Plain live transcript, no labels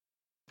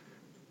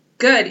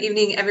Good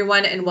evening,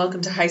 everyone, and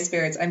welcome to High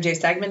Spirits. I'm Jay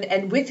Stagman,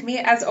 and with me,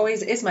 as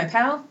always, is my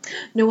pal,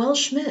 Noelle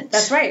Schmidt.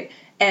 That's right.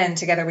 And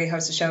together we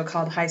host a show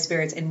called High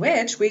Spirits, in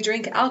which we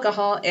drink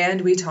alcohol and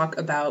we talk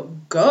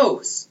about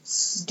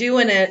ghosts.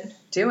 Doing it.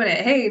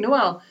 Hey,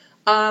 Noelle,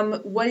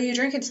 what are you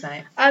drinking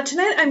tonight?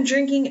 Tonight I'm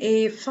drinking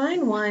a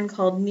fine wine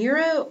called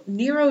Nero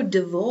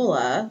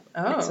d'Avola.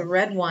 Oh. It's a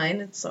red wine.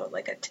 It's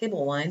like a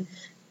table wine.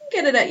 You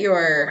can get it at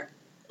your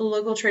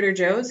local Trader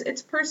Joe's.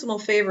 It's a personal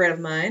favorite of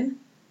mine.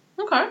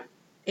 Okay.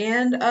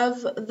 And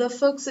of the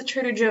folks at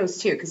Trader Joe's,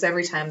 too, because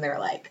every time they're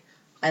like,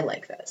 I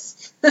like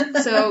this.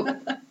 So,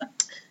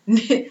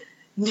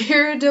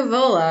 Nero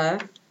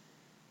d'Avola,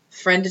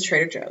 friend to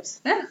Trader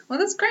Joe's. Yeah, well,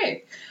 that's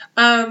great.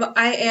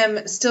 I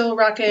am still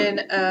rocking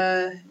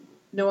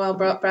Noelle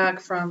brought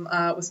back from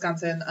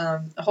Wisconsin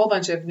a whole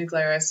bunch of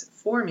Nuclearis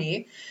for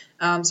me.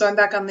 So I'm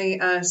back on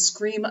the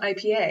Scream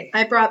IPA.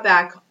 I brought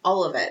back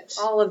all of it.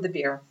 All of the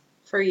beer.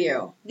 For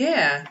you.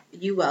 Yeah.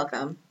 You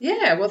welcome.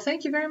 Yeah, well,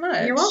 thank you very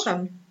much. You're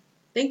welcome.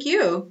 Thank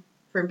you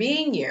for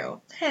being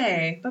you.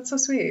 Hey, that's so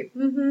sweet.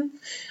 Mm-hmm.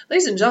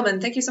 Ladies and gentlemen,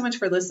 thank you so much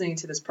for listening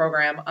to this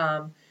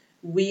program.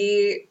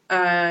 We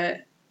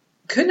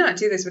could not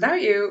do this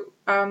without you.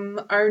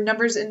 Our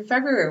numbers in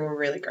February were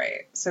really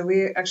great. So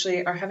we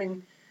actually are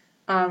having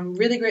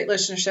really great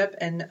listenership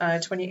in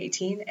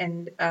 2018,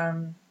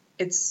 and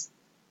it's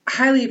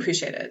highly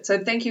appreciated.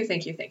 So thank you.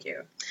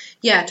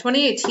 Yeah,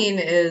 2018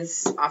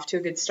 is off to a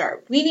good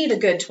start. We need a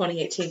good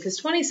 2018 because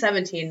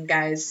 2017,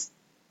 guys,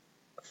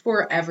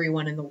 for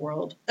everyone in the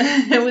world.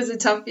 It was a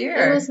tough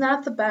year. It was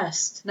not the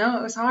best. No,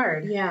 it was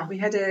hard. Yeah. We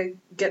had to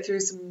get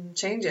through some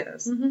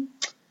changes. Mm-hmm.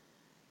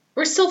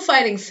 We're still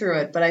fighting through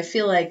it, but I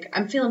feel like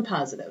I'm feeling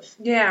positive.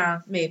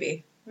 Yeah.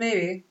 Maybe.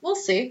 We'll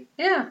see.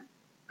 Yeah.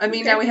 I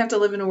mean, Okay. Now we have to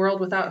live in a world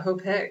without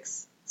Hope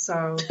Hicks.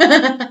 So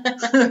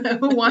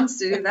who wants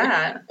to do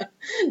that?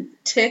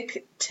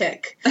 Tick,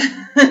 tick.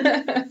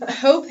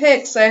 Hope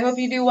Hicks, I hope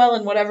you do well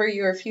in whatever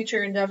your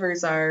future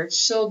endeavors are.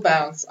 She'll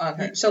bounce on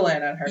her. She'll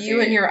land on her feet. You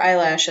and your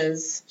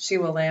eyelashes. She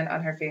will land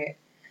on her feet.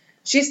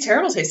 She's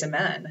terrible taste in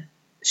men.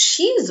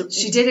 She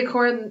dated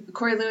Corey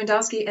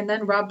Lewandowski and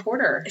then Rob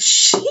Porter.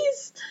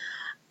 She's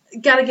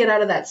got to get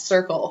out of that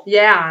circle.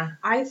 Yeah.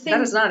 I think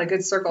that is not a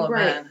good circle of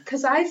men.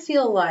 Because I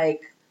feel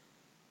like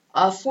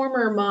a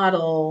former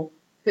model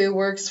who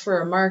works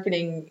for a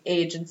marketing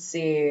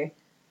agency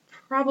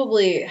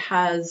probably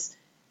has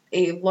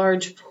a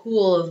large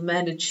pool of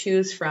men to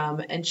choose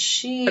from, and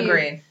she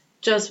Agreed.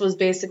 just was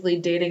basically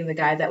dating the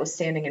guy that was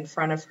standing in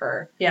front of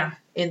her. Yeah.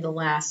 In the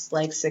last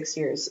 6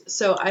 years.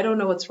 So I don't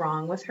know what's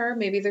wrong with her.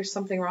 Maybe there's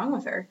something wrong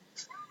with her.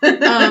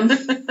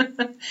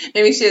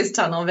 Maybe she has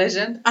tunnel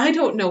vision. I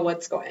don't know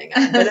what's going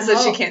on. But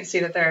so she can't see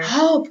that there.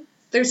 Hope.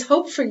 There's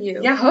hope for you.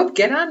 Yeah, Hope,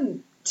 get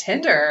on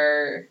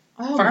Tinder.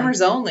 Oh,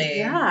 Farmers Only.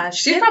 Yeah.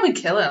 She'd probably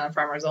kill it on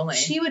Farmers Only.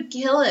 She would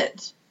kill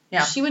it.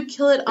 Yeah. She would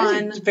kill it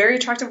on... Very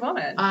attractive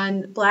woman.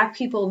 On Black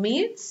People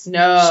Meets?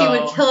 No. She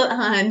would kill it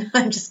on...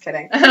 I'm just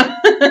kidding.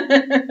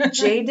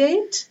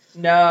 J-Date?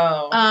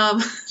 No.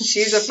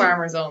 She's a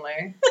Farmers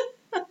Only.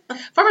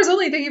 Farmers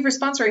Only, thank you for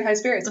sponsoring High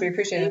Spirits. We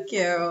appreciate it. Thank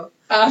you.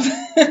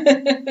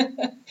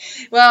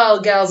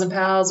 Well, gals and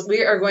pals,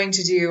 we are going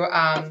to do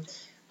a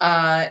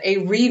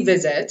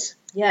revisit.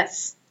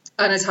 Yes.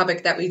 On a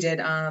topic that we did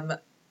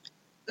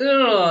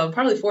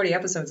probably 40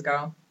 episodes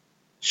ago.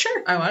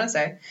 Sure. I want to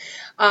say.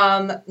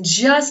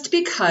 Just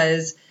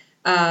because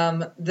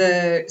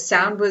the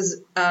sound was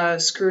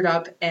screwed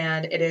up,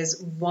 and it is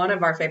one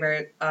of our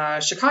favorite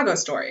Chicago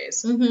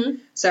stories. Mm-hmm.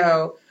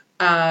 So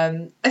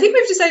I think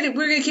we've decided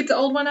we're going to keep the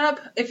old one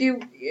up if you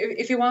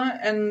want.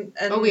 And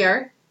oh, we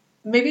are?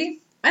 Maybe?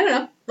 I don't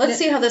know. Let's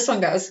see how this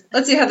one goes.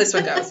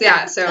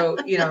 Yeah. So,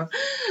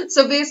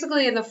 So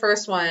basically in the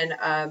first one,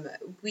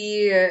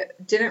 we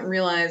didn't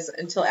realize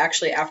until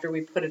actually after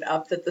we put it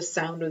up that the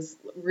sound was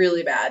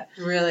really bad.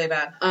 Really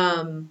bad.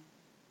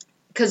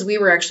 Because we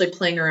were actually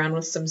playing around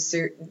with some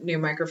new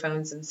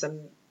microphones and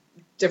some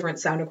different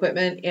sound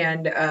equipment,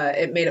 and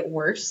it made it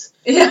worse.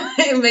 Yeah,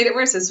 it made it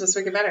worse. It's supposed to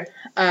make it better.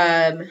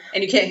 And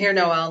you can't hear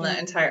Noelle in the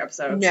entire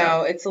episode. No,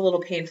 so. It's a little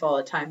painful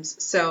at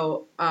times.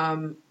 So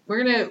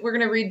we're gonna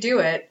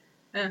redo it.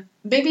 Yeah.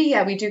 Maybe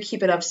we do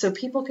keep it up so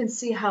people can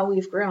see how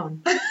we've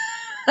grown.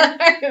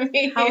 I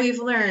mean, how we've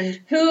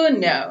learned. Who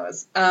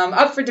knows?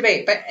 Up for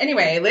debate. But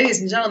anyway, ladies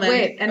and gentlemen.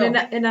 Wait, and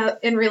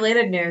in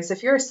related news,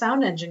 if you're a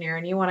sound engineer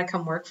and you want to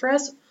come work for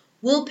us,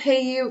 we'll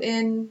pay you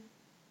in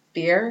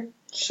beer.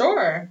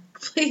 Sure.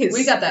 Please.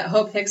 We got that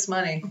Hope Hicks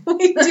money.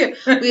 We do.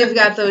 We've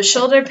got those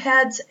shoulder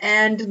pads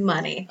and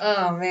money.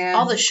 Oh, man.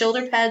 All the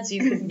shoulder pads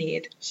you could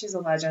need. She's a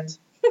legend.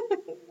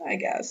 I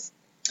guess.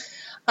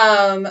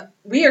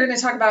 We are going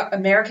to talk about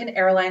American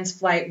Airlines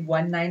Flight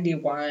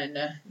 191.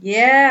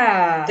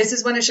 Yeah. This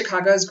is one of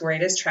Chicago's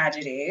greatest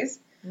tragedies.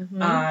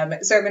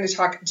 Mm-hmm. So I'm going to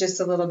talk just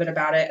a little bit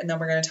about it, and then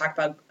we're going to talk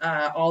about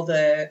all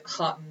the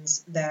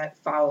hauntings that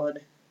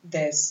followed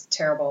this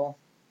terrible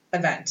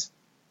event.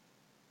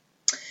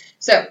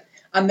 So,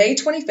 on May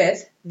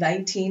 25th,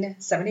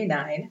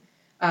 1979,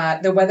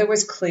 the weather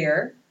was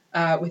clear.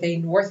 with a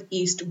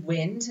northeast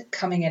wind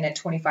coming in at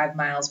 25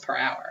 miles per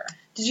hour.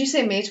 Did you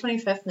say May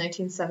 25th,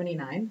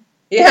 1979?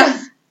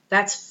 Yeah.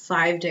 That's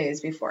 5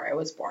 days before I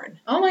was born.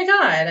 Oh my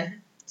God.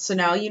 So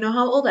now you know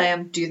how old I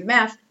am. Do the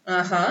math.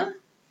 Uh-huh.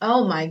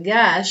 Oh my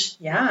gosh.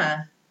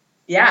 Yeah.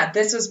 Yeah,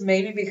 this was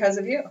maybe because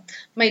of you.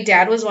 My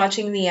dad was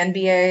watching the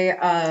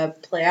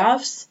NBA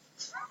playoffs.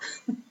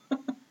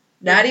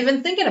 Not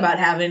even thinking about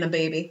having a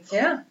baby.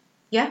 Yeah.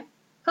 Yeah.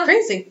 Huh.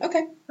 Crazy.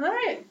 Okay. All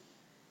right.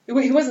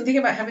 He wasn't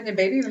thinking about having a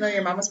baby even though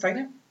your mom was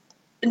pregnant?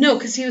 No,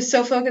 because he was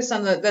so focused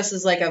on this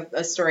is like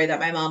a story that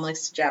my mom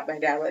likes to jab my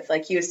dad with.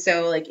 Like, he was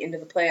so, like, into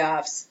the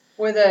playoffs.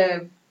 Or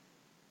the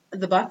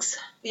Bucks?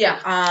 Yeah.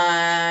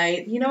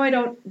 I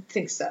don't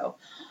think so.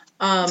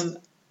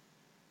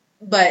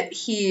 But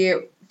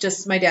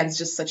my dad's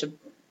just such a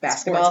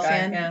basketball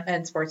fan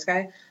and sports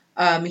guy.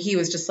 He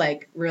was just,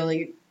 like,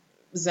 really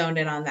zoned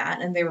in on that.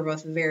 And they were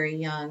both very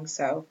young,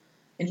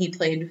 and he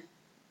played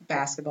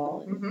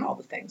basketball and all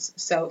the things.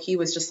 So he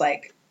was just,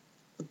 like,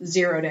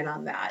 zeroed in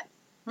on that.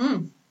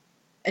 Hmm.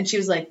 And she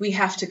was like, we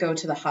have to go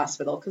to the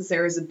hospital because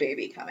there is a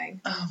baby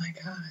coming. Oh my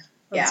God.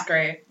 That's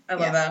great. I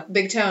love that.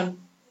 Big tone.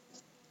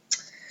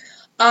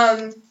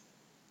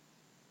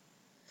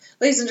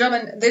 Ladies and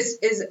gentlemen, this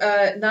is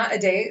not a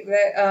day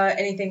that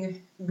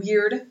anything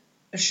weird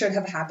should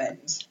have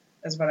happened,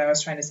 is what I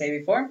was trying to say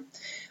before.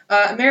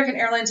 American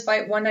Airlines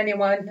Flight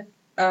 191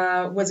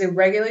 was a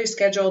regularly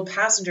scheduled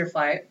passenger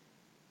flight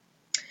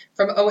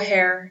from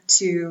O'Hare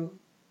to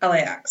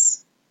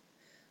LAX.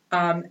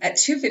 At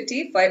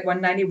 2:50, Flight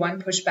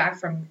 191 pushed back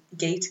from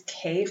gate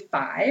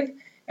K5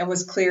 and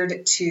was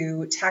cleared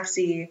to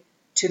taxi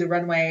to the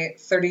runway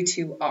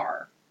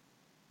 32R.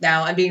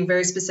 Now, I'm being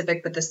very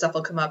specific, but this stuff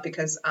will come up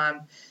because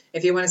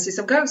if you want to see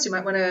some ghosts, you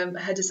might want to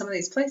head to some of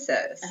these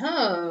places.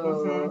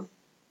 Oh. Mm-hmm.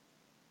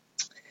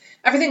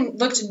 Everything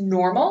looked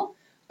normal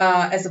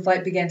as the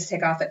flight began to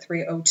take off at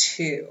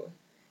 3:02.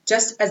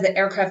 Just as the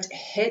aircraft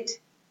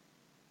hit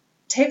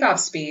takeoff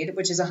speed,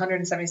 which is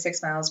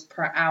 176 miles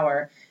per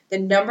hour, the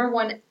number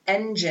one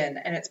engine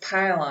and its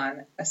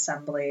pylon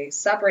assembly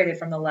separated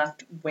from the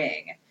left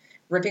wing,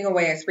 ripping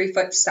away a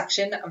 3-foot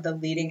section of the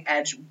leading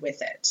edge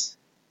with it.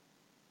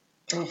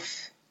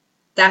 Oof.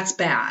 That's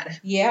bad.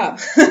 Yeah.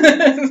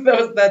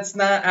 That's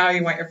not how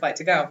you want your flight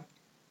to go.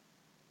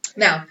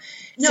 Now,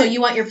 no,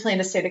 you want your plane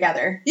to stay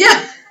together.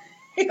 Yeah.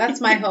 That's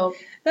my hope.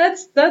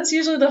 That's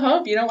usually the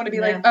hope. You don't want to be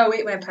like, oh,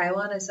 wait, my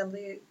pylon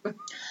assembly.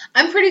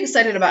 I'm pretty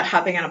excited about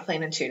hopping on a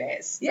plane in 2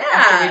 days. Yeah.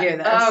 After we do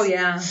this. Oh,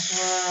 yeah.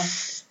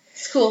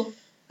 It's cool.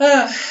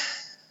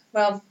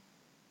 Well,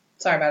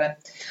 sorry about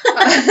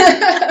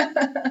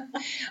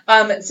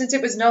it. Since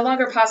it was no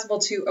longer possible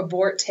to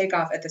abort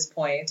takeoff at this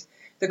point,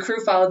 the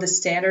crew followed the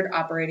standard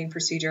operating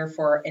procedure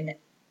for an,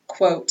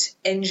 quote,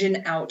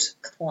 engine out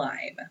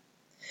climb.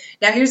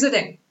 Now, here's the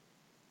thing.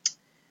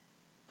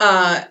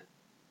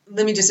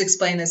 Let me just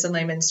explain this in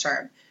layman's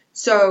terms.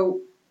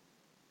 So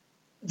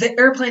the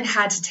airplane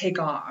had to take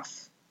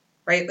off,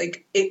 right?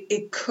 Like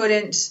it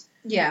couldn't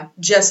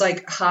just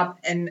like hop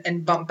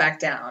and bump back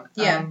down.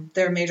 Yeah.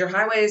 There are major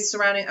highways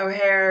surrounding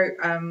O'Hare.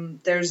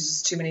 There's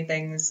just too many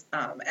things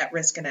at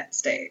risk and at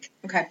stake.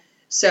 Okay.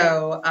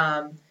 So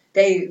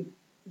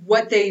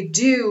what they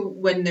do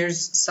when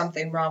there's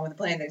something wrong with the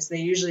plane is they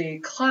usually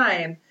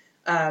climb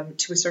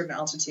to a certain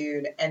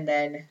altitude and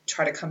then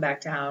try to come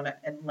back down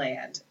and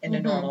land in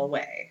a normal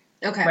way.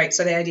 Okay. Right.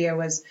 So the idea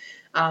was,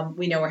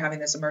 we know we're having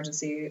this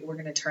emergency. We're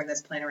going to turn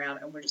this plane around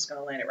and we're just going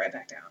to land it right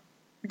back down.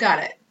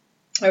 Got it.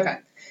 Okay.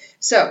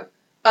 So,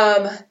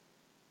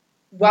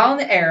 while in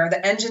the air,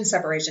 the engine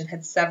separation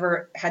had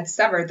severed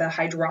the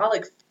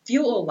hydraulic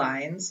fuel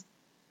lines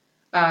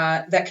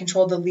that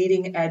controlled the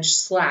leading edge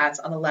slats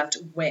on the left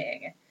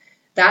wing.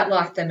 That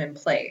locked them in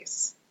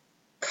place,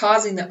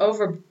 causing the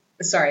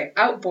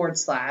outboard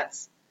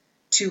slats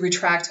to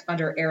retract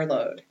under air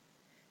load.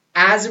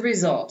 As a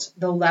result,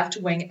 the left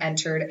wing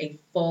entered a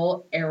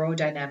full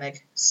aerodynamic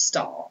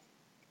stall.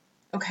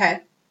 Okay.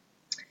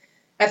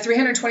 At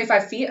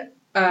 325 feet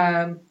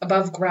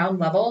above ground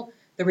level,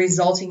 the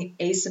resulting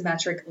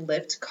asymmetric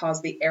lift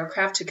caused the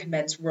aircraft to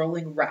commence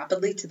rolling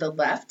rapidly to the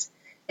left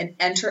and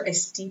enter a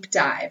steep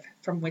dive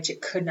from which it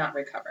could not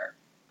recover.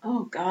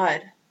 Oh,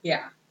 God.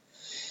 Yeah.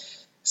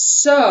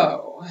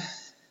 So,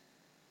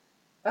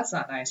 that's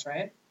not nice,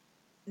 right?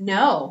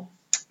 No.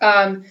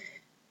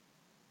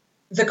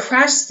 The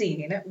crash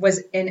scene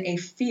was in a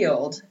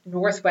field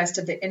northwest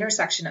of the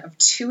intersection of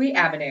Touhy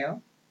Avenue,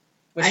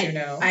 which you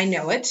know. I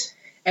know it.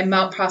 And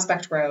Mount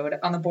Prospect Road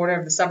on the border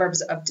of the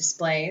suburbs of Des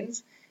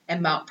Plaines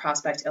and Mount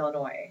Prospect,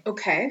 Illinois.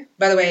 Okay.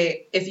 By the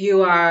way, if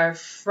you are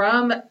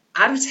from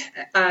out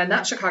of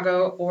not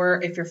Chicago,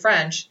 or if you're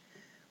French,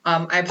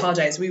 I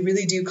apologize. We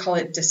really do call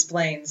it Des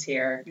Plaines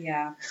here.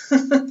 Yeah.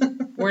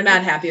 We're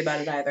not happy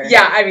about it either.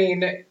 Yeah, I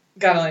mean,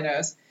 God only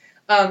knows.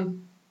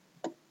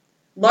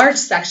 Large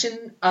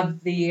section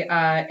of the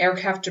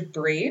aircraft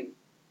debris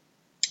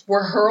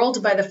were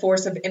hurled by the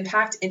force of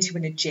impact into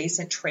an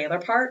adjacent trailer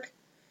park,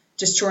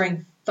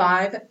 destroying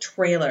 5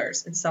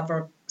 trailers and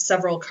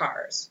several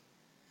cars.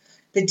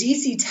 The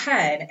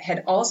DC-10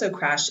 had also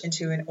crashed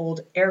into an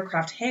old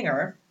aircraft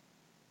hangar,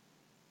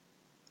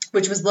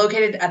 which was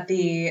located at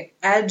the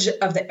edge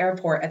of the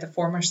airport at the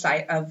former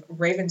site of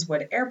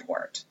Ravenswood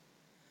Airport,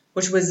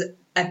 which was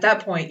at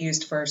that point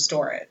used for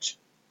storage.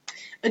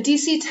 A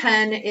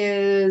DC-10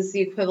 is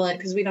the equivalent,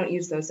 because we don't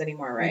use those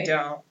anymore, right? We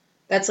don't.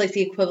 That's like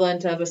the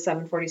equivalent of a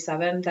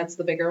 747. That's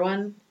the bigger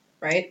one,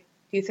 right?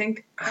 Do you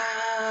think?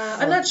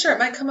 I'm not sure. It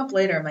might come up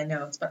later in my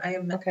notes, but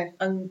I'm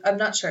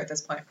not sure at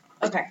this point.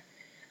 Okay.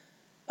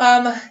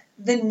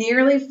 The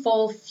nearly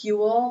full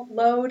fuel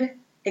load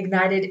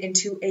ignited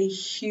into a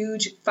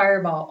huge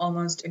fireball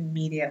almost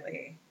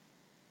immediately.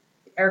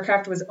 The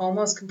aircraft was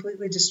almost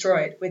completely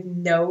destroyed, with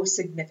no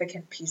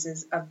significant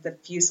pieces of the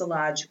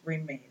fuselage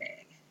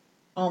remaining.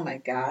 Oh my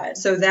God.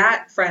 So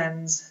that,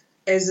 friends,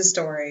 is the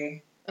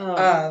story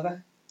of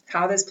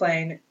how this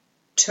plane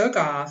took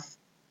off,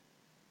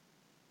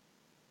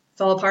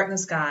 fell apart in the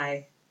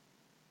sky,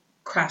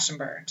 crashed and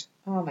burned.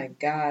 Oh my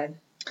God.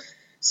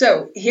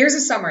 So here's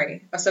a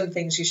summary of some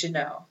things you should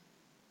know.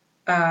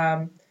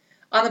 On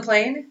the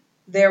plane,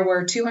 there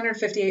were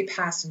 258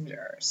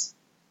 passengers.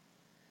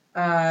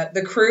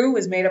 The crew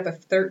was made up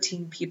of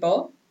 13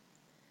 people.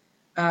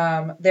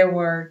 There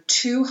were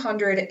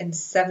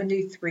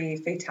 273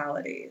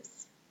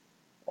 fatalities.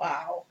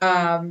 Wow.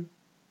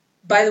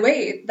 By the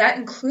way, that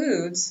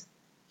includes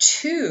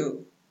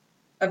 2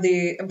 of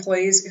the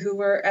employees who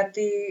were at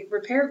the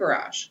repair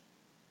garage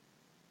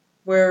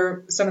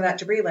where some of that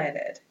debris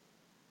landed.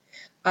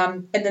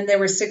 And then there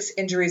were 6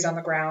 injuries on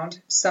the ground,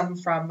 some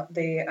from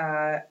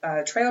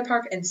the trailer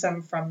park and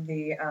some from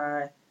the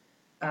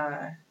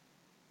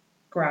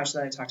garage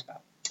that I talked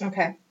about.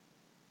 Okay.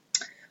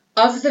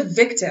 Of the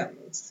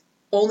victims,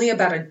 only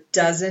about a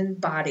dozen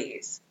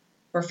bodies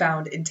were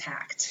found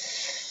intact.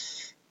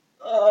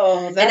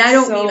 Oh, that's and I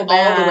don't so mean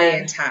bad. all the way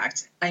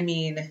intact. I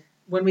mean,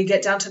 when we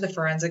get down to the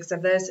forensics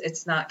of this,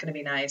 it's not going to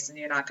be nice, and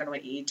you're not going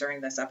to eat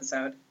during this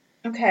episode.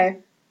 Okay.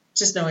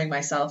 Just knowing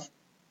myself.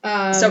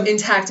 So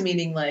intact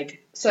meaning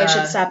like... So I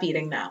should stop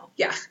eating now.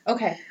 Yeah.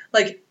 Okay.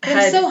 Like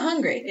I'm so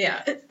hungry.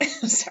 Yeah.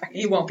 I'm sorry.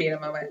 You won't be in a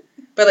moment.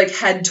 But like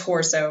head,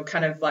 torso,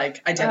 kind of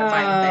like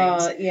identifying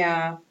things.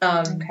 Yeah.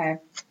 Okay.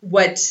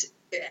 What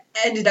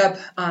ended up...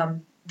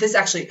 this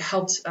actually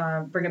helped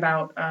bring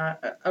about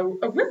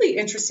a really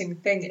interesting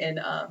thing in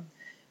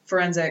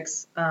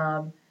forensics.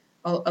 A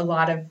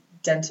lot of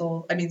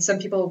dental... I mean, some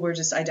people were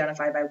just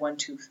identified by one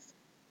tooth.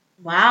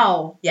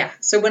 Wow. Yeah.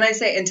 So when I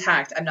say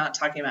intact, I'm not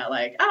talking about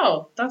like,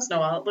 oh, that's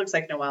Noelle. It looks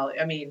like Noelle.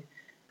 I mean,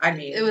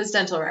 it was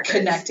dental records.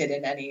 Connected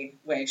in any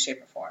way,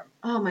 shape, or form.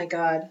 Oh my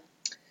God.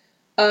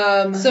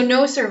 So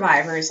no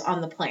survivors on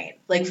the plane.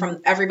 Like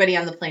from everybody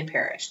on the plane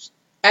perished.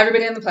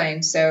 Everybody on the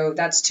plane. So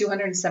that's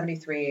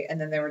 273,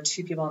 and then there were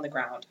 2 people on the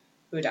ground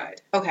who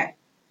died. Okay.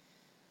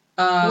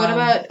 What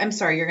about? I'm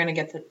sorry, you're gonna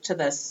get to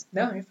this.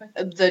 No, you're fine.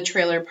 The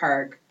trailer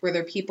park. Were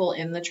there people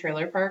in the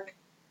trailer park?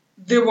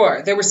 There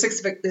were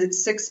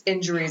 6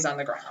 injuries on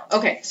the ground.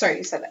 Okay, sorry,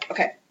 you said that.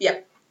 Okay. Yeah.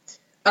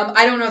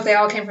 I don't know if they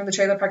all came from the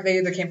trailer park. They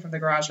either came from the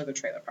garage or the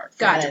trailer park.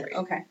 Got it.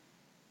 Okay.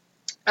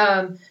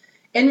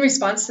 In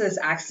response to this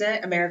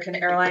accident, American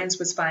Airlines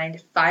was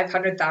fined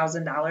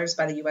 $500,000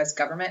 by the U.S.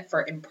 government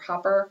for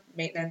improper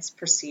maintenance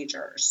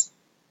procedures.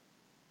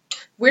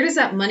 Where does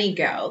that money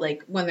go?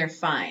 Like when they're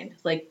fined?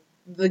 Like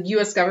the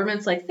U.S.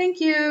 government's like, thank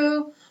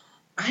you.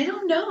 I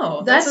don't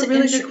know. That's a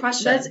really good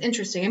question. That's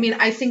interesting. I mean,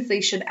 I think they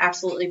should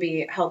absolutely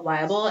be held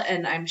liable,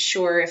 and I'm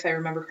sure, if I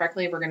remember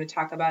correctly, we're going to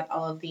talk about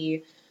all of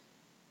the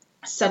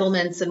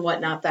settlements and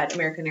whatnot that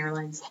American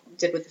Airlines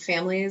did with the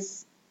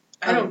families.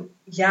 I'm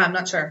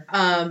not sure.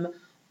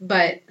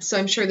 But so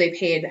I'm sure they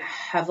paid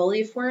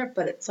heavily for it,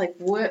 but it's like,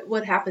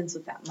 what happens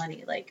with that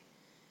money? Like,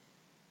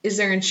 is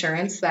there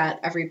insurance that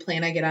every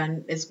plane I get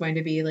on is going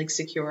to be like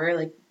secure?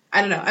 Like,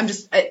 I don't know.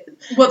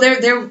 Well,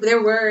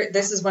 there were,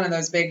 this is one of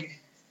those big,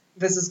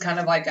 this is kind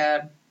of like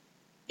a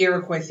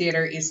Iroquois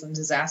Theater, Eastland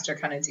disaster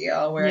kind of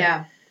deal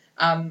where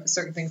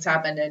certain things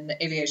happened and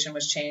aviation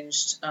was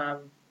changed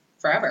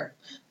forever.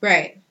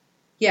 Right.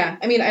 Yeah.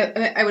 I mean,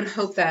 I would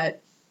hope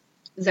that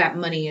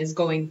money is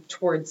going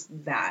towards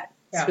that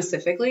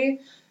specifically.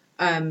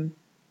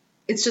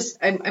 It's just,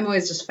 I'm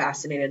always just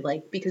fascinated,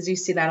 like, because you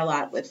see that a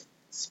lot with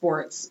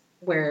sports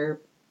where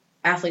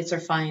athletes are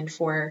fined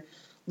for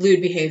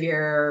lewd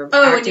behavior.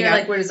 And you're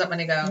like, where does that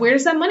money go? Where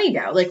does that money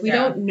go? Like, we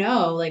don't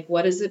know, like,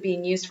 what is it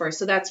being used for?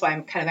 So that's why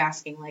I'm kind of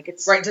asking, like,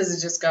 it's... Right, does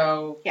it just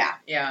go... Yeah.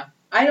 Yeah.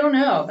 I don't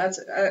know. That's,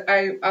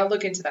 I'll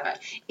look into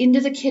that.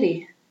 Into the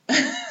kitty.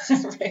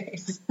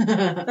 Right.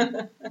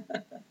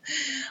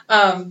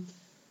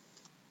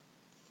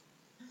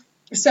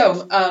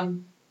 So,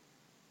 I'm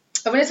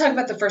going to talk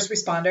about the first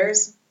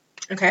responders.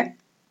 Okay.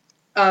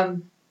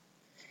 An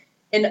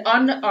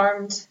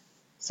unnamed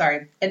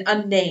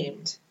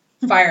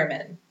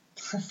fireman.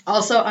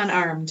 Also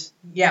unarmed.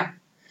 Yeah.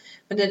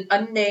 But an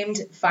unnamed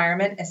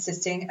fireman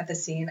assisting at the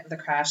scene of the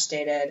crash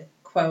stated,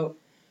 quote,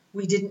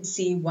 "We didn't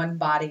see one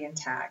body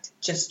intact,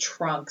 just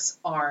trunks,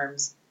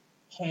 arms,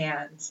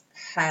 hands,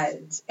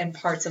 heads, and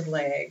parts of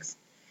legs.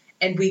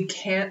 And we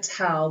can't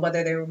tell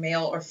whether they were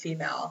male or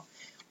female.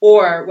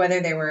 or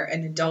whether they were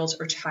an adult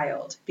or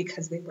child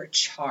because they were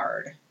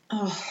charred.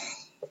 Oh,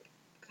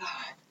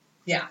 God.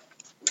 Yeah.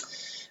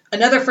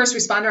 Another first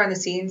responder on the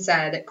scene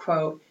said,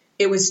 quote,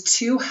 "It was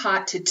too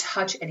hot to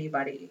touch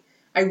anybody.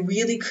 I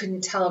really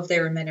couldn't tell if they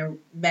were men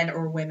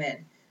or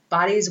women.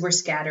 Bodies were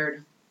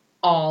scattered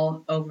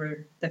all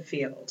over the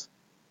field."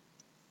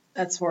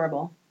 That's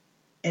horrible.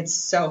 It's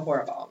so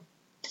horrible.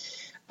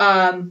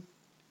 Tom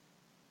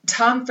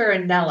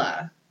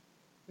Farinella,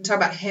 I'm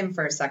talking about him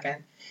for a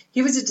second.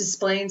 He was a Des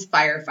Plaines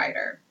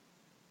firefighter.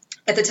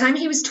 At the time,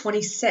 he was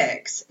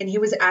 26, and he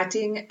was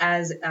acting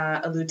as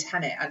a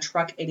lieutenant on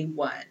Truck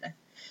 81.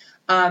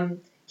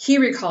 He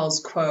recalls,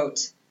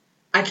 quote,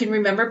 "I can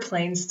remember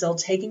planes still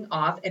taking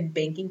off and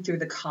banking through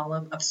the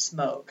column of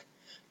smoke.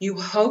 You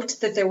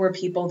hoped that there were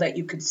people that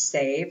you could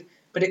save,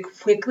 but it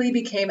quickly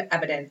became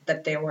evident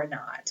that there were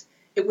not.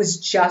 It was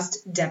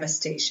just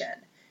devastation.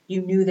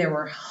 You knew there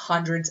were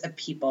hundreds of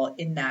people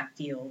in that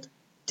field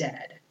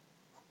dead."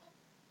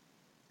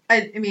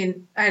 I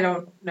mean, I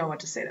don't know what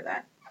to say to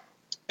that.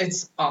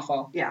 It's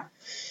awful. Yeah.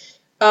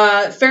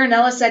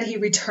 Farinella said he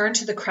returned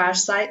to the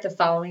crash site the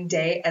following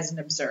day as an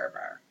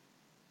observer.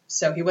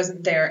 So he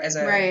wasn't there as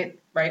a...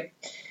 Right?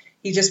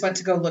 He just went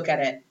to go look at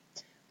it.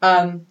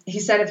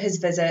 He said of his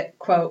visit,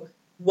 quote,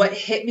 "What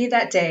hit me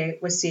that day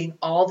was seeing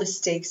all the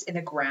stakes in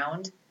the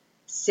ground,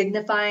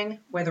 signifying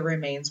where the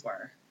remains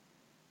were."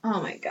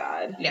 Oh, my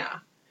God. Yeah.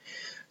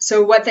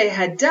 So what they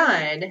had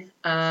done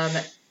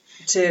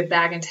to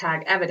bag and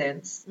tag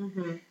evidence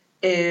Mm-hmm.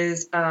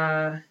 is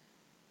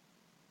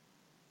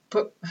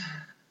put...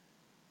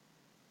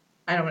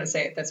 I don't want to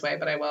say it this way,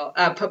 but I will.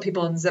 Put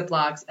people in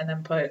Ziplocs and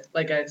then put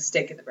like a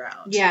stake in the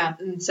ground. Yeah.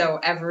 And so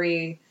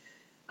every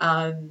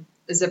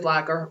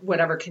Ziploc or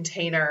whatever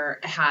container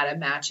had a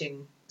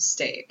matching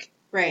stake.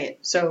 Right.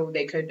 So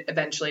they could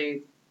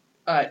eventually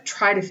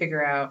try to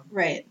figure out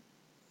Right.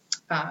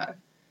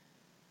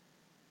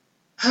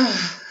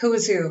 who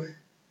was who.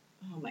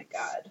 Oh, my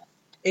God.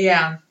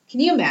 Yeah. Can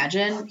you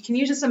imagine? Can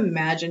you just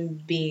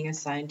imagine being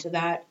assigned to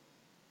that?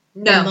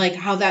 No. And, like,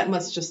 how that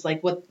must just,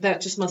 like, what that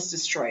just must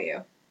destroy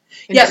you.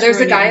 And Yeah, there's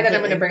destroy a guy you that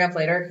I'm going to completely. bring up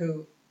later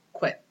who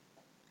quit.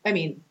 I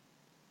mean,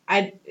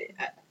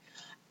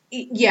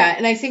 yeah,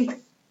 and I think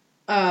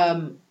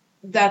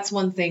that's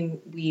one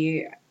thing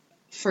we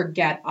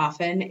forget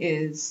often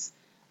is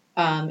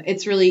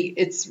it's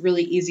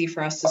really easy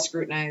for us to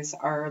scrutinize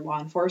our law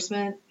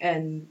enforcement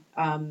and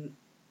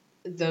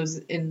those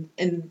in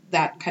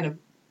that kind of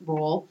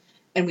role,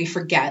 and we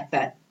forget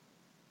that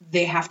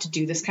they have to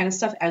do this kind of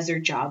stuff as their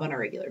job on a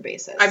regular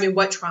basis. I mean,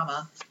 what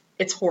trauma?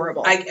 it's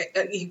horrible.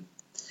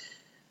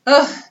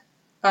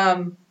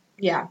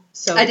 Yeah.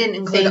 So I didn't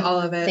include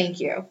all of it. Thank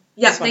you.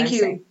 Yeah, That's what thank I'm you,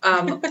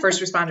 saying.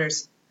 first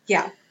responders.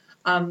 Yeah.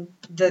 I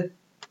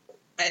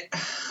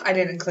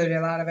didn't include a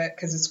lot of it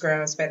because it's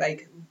gross, but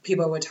like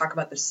people would talk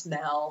about the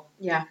smell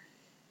Yeah.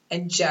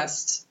 and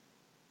just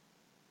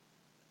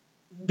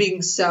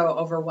being so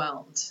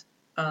overwhelmed.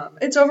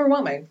 It's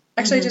overwhelming.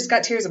 Actually, I just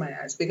got tears in my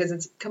eyes because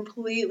it's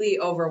completely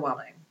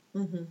overwhelming.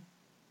 Mm-hmm.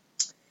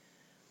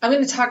 I'm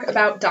going to talk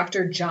about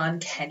Dr. John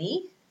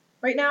Kenny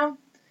right now.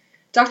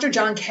 Dr.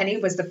 John Kenny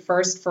was the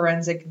first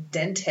forensic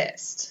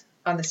dentist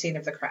on the scene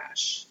of the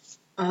crash.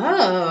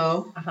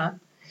 Oh. Uh-huh.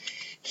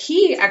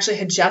 He actually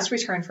had just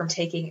returned from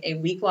taking a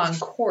week-long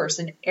course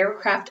in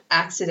aircraft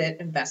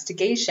accident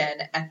investigation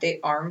at the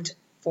Armed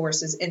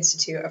Forces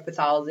Institute of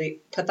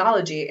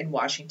Pathology in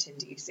Washington,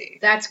 D.C.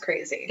 That's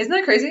crazy. Isn't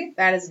that crazy?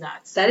 That is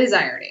nuts. That is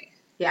irony.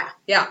 Yeah.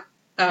 Yeah.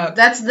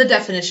 That's the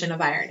definition of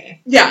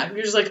irony. Yeah.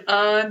 You're just like,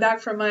 I'm back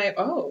from my,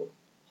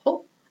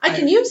 I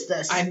can use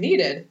this. I'm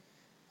needed.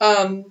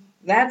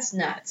 That's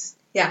nuts.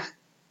 Yeah.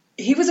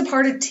 He was a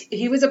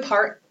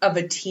part of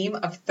a team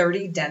of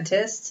 30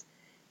 dentists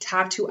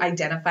tapped to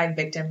identify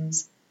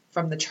victims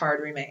from the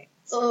charred remains.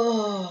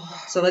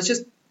 Oh. So let's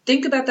just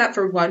think about that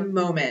for one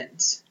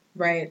moment.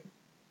 Right.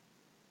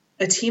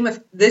 A team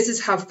of, this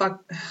is how I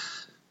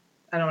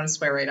don't want to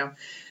swear right now.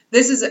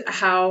 This is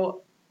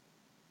how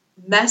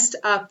messed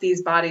up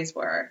these bodies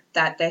were,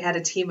 that they had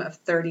a team of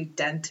 30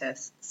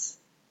 dentists.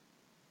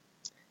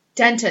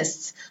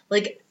 Dentists.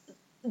 Like,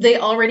 they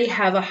already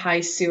have a high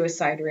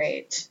suicide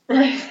rate.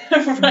 Right.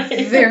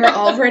 They're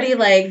already,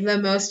 like, the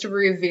most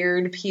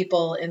revered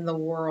people in the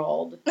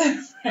world.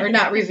 Or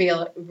not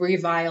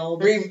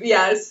reviled.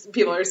 Yes,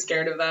 people are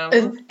scared of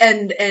them.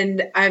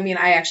 And I mean,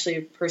 I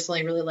actually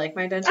personally really like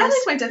my dentist. I like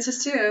my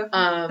dentist too.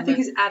 I think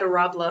he's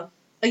adorable.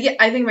 Yeah,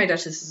 I think my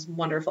dentist is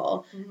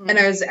wonderful. Mm-hmm. And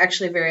I was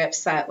actually very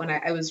upset when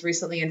I was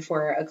recently in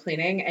for a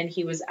cleaning and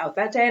he was out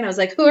that day and I was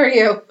like, who are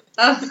you?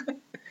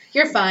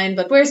 You're fine,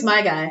 but where's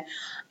my guy?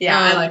 Yeah,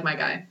 I like my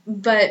guy.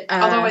 But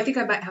although I think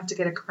I might have to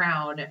get a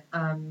crown.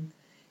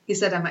 He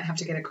said I might have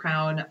to get a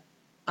crown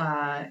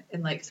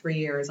in like 3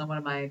 years on one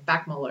of my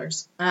back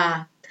molars.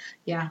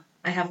 Yeah,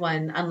 I have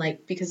one.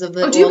 Unlike because of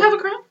the. Do you have a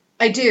crown?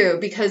 I do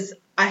because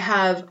I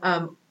have.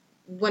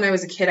 When I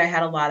was a kid, I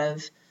had a lot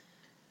of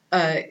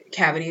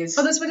cavities.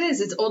 Oh, that's what it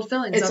is. It's old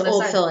fillings. It's on this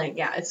old side. filling.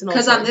 Yeah, it's an old.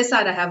 Because filling. on this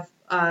side I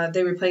have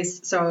they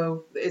replaced.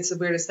 So it's the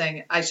weirdest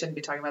thing. I shouldn't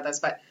be talking about this,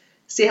 but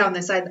see how on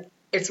this side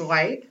it's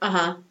white,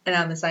 Uh-huh. and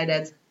on the side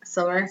it's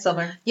Silver.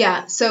 silver.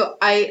 Yeah, so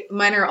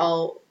mine are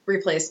all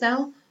replaced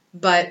now,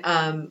 but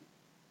I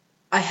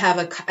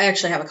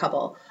actually have a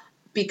couple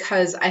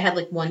because I had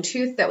like one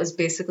tooth that was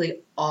basically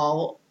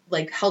all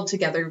like held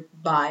together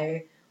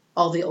by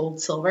all the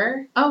old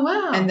silver, Oh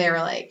wow! and they were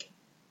like,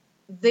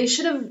 they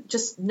should have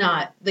just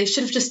not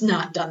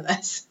done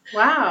this.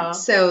 Wow.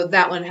 So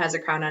that one has a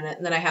crown on it,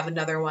 and then I have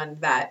another one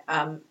that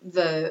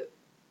the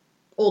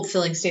old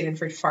filling stayed in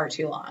for far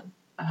too long.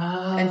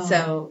 Oh. And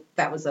so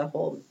that was a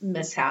whole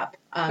mishap.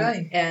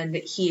 Right. And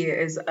he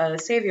is a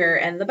savior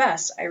and the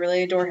best. I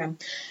really adore him.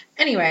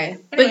 Anyway,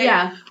 but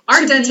yeah,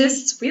 our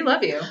dentists, we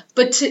love you.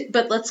 But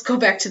let's go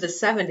back to the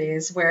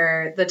 70s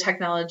where the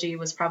technology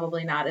was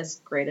probably not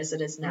as great as it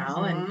is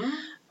now, Mm-hmm.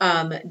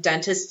 and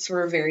dentists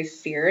were very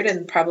feared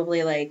and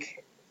probably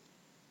like,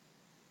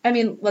 I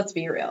mean, let's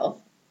be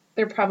real.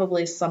 They're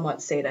probably somewhat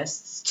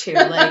sadists too.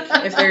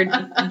 Like if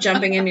they're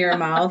jumping into your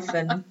mouth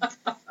and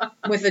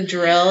with a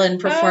drill and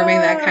performing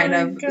that kind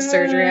of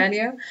surgery on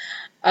you.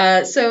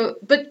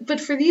 But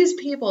for these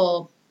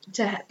people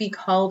to be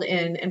called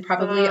in, and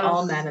probably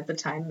all men at the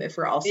time, if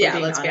we're also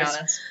being let's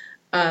honest,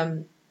 be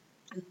honest.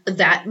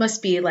 That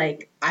must be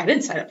like, I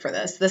didn't sign up for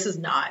this. This is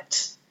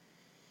not.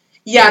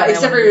 Yeah,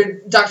 except for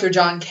Dr.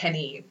 John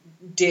Kenny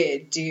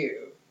did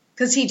do.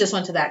 Because he just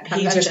went to that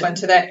convention. He just went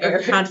to that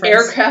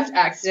aircraft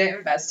accident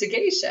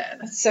investigation.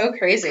 That's so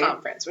crazy.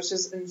 Conference, which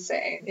is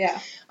insane. Yeah.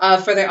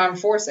 For the armed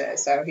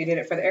forces, so he did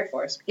it for the Air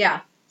Force. Yeah.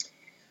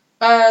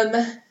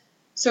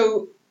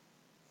 So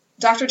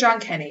Dr. John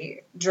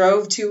Kenny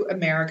drove to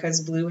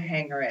America's Blue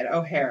Hangar at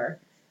O'Hare,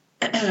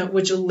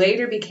 which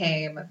later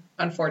became,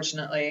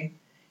 unfortunately,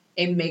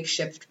 a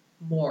makeshift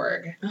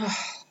morgue.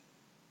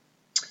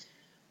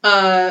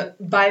 By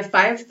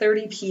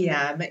 5:30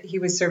 p.m., he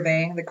was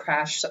surveying the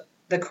crash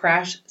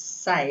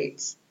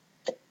site,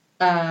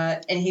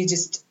 and he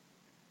just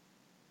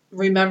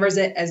remembers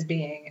it as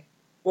being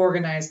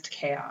organized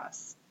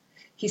chaos.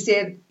 He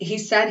said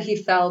he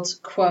felt,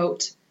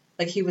 quote,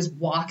 like he was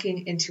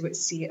walking into a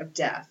sea of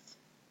death.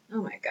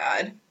 Oh my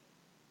God.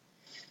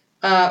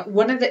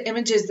 One of the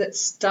images that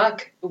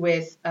stuck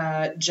with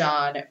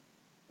John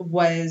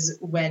was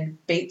when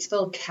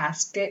Batesville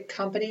Casket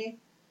Company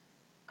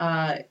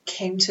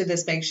came to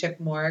this makeshift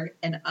morgue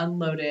and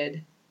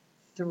unloaded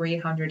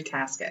 300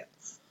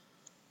 caskets.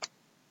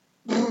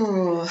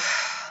 Ooh.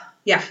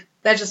 Yeah.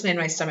 That just made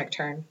my stomach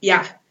turn.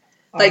 Yeah.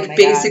 Oh like,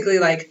 basically,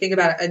 God. Like, think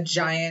about a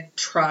giant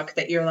truck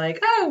that you're like,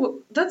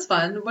 oh, that's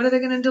fun. What are they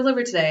going to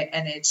deliver today?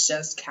 And it's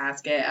just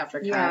casket after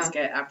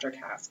casket after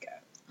casket.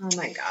 Oh,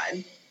 my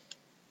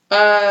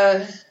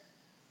God.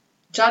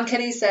 John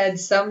Kenny said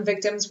some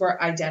victims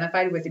were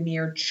identified with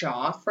mere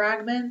jaw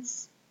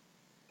fragments.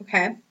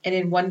 Okay. And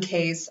in one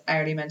case, I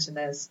already mentioned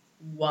this,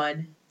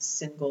 one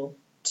single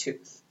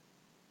tooth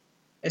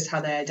is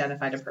how they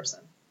identified a person.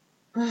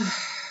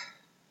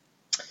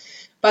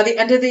 By the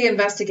end of the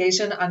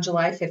investigation on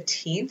July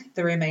 15th,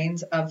 the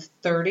remains of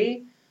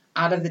 30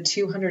 out of the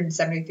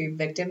 273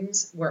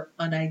 victims were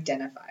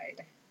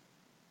unidentified.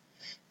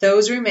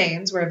 Those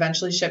remains were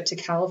eventually shipped to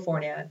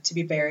California to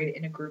be buried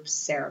in a group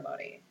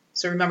ceremony.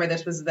 So remember,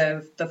 this was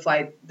the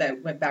flight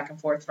that went back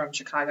and forth from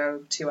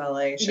Chicago to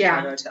LA,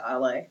 to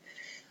LA.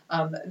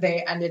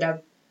 They ended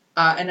up,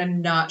 and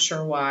I'm not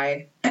sure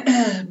why,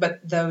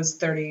 but those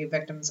 30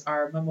 victims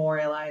are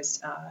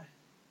memorialized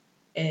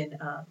in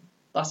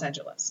Los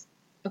Angeles.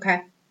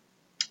 Okay.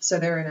 So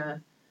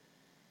they're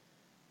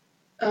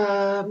in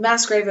a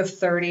mass grave of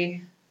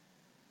 30.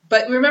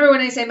 But remember,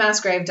 when I say mass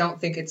grave, don't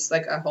think it's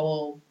like a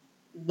whole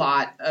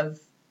lot of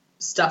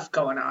stuff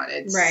going on.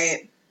 It's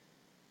right.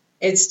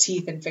 It's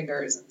teeth and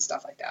fingers and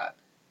stuff like that.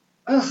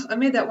 Oh, I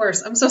made that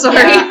worse. I'm so sorry.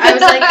 Yeah, I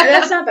was like,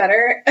 that's not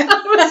better.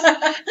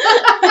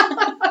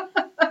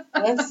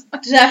 That's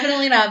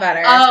definitely not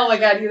better. Oh my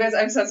God, you guys,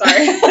 I'm so sorry.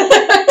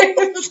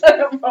 It's at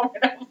a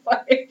moment of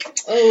like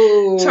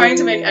trying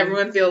to make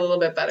everyone feel a little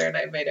bit better, and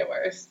I made it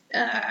worse.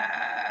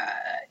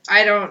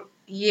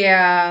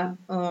 Yeah.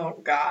 Oh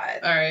God.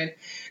 All right.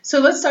 So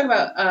let's talk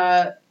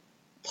about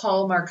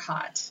Paul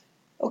Marcotte.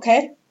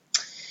 Okay.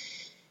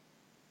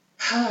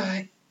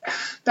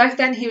 Back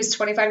then, he was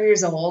 25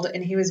 years old,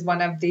 and he was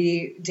one of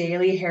the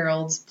Daily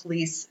Herald's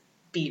police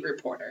beat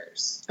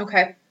reporters.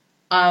 Okay.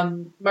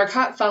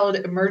 Marcotte followed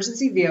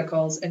emergency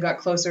vehicles and got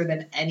closer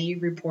than any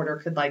reporter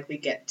could likely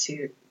get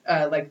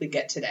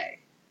today.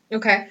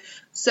 Okay.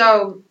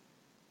 So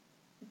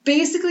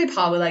basically,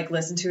 Paul would like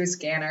listen to his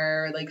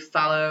scanner, like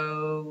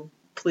follow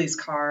police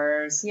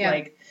cars. Yeah.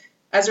 Like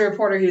as a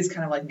reporter, he was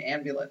kind of like an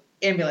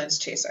ambulance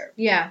chaser.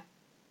 Yeah.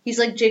 He's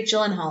like Jake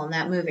Gyllenhaal in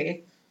that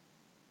movie.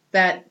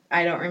 That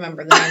I don't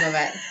remember the name of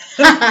it.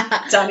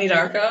 Donnie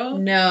Darko?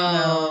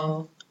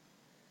 No.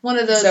 One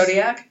of those.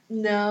 Zodiac?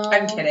 No.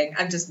 I'm kidding.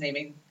 I'm just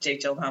naming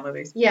Jake Gyllenhaal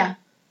movies. Yeah.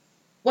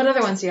 What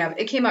other ones do you have?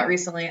 It came out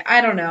recently. I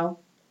don't know.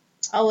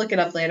 I'll look it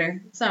up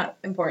later. It's not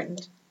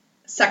important.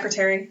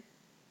 Secretary?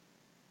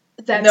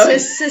 That's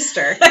his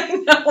sister. I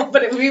know,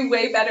 but it would be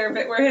way better if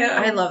it were him.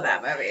 I love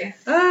that movie.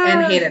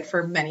 And hate it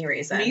for many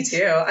reasons. Me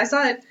too. I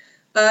saw it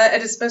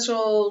at a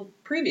special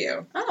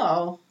preview.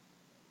 Oh,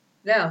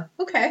 Yeah.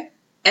 okay.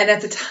 And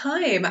at the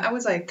time, I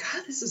was like,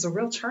 God, this is a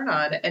real turn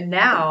on. And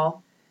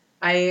now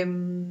I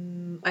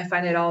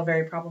find it all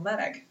very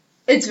problematic.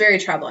 It's very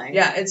troubling.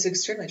 Yeah, it's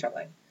extremely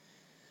troubling.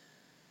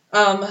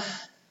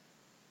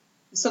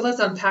 So let's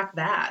unpack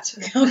that.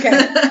 Okay.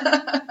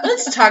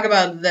 Let's talk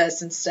about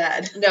this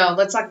instead. No,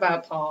 let's talk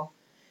about Paul.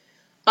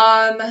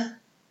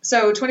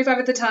 So 25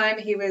 at the time,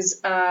 he was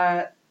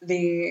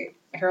the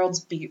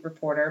Herald's beat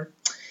reporter.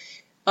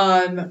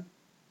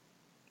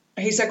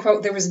 He said,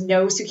 quote, there was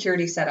no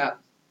security set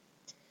up.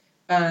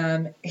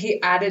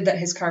 He added that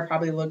his car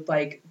probably looked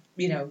like,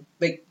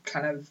 like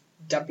kind of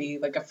dumpy,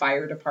 like a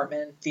fire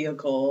department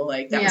vehicle.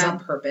 Like that was on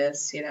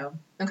purpose,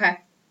 Okay.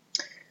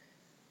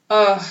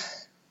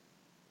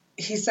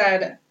 He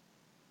said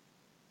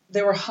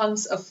there were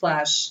hunks of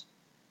flesh,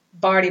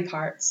 body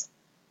parts,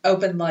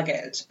 open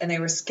luggage, and they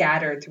were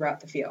scattered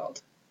throughout the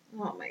field.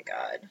 Oh my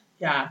God.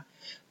 Yeah.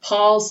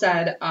 Paul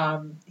said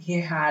he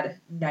had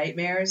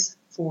nightmares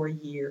for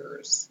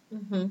years.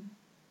 Mm-hmm.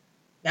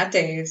 Not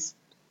days.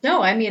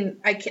 No, I mean,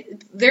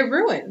 they're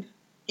ruined.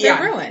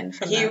 They're ruined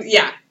from this.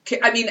 Yeah.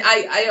 I mean,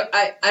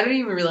 I don't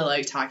even really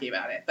like talking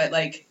about it, but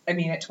like, I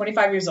mean, at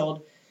 25 years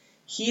old,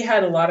 he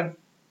had a lot of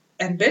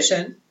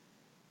ambition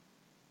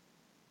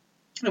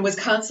and was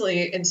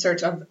constantly in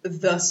search of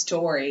the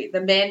story.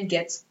 The man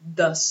gets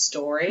the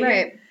story.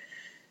 Right.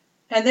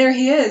 And there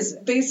he is,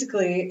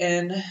 basically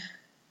in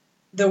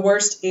the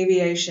worst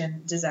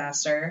aviation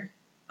disaster,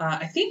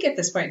 I think at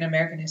this point in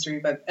American history,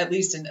 but at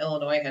least in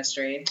Illinois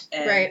history.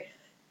 And right.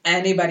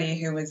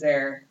 Anybody who was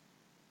there,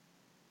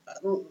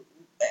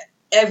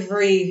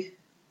 every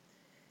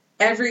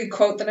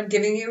quote that I'm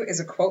giving you is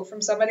a quote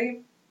from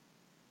somebody.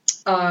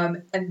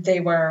 And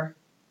they were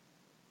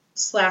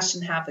slashed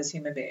in half as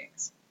human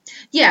beings.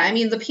 Yeah, I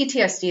mean, the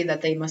PTSD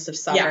that they must have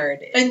suffered.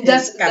 Yeah. And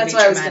that's what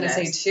I was going to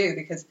say, too,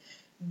 because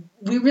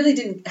we really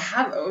didn't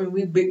have,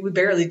 we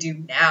barely do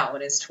now,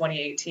 and it's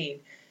 2018.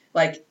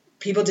 Like,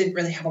 people didn't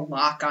really have a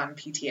lock on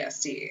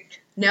PTSD.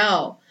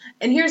 No.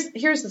 And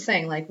here's the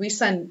thing, like, we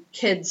send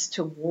kids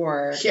to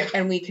war,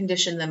 and we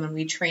condition them and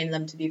we train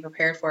them to be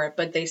prepared for it,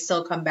 but they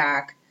still come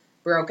back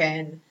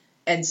broken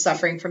and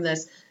suffering from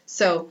this.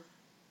 So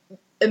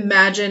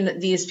imagine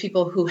these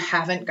people who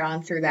haven't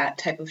gone through that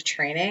type of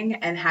training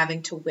and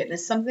having to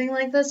witness something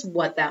like this,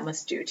 what that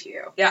must do to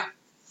you. Yeah.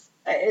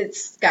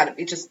 It's got to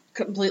be just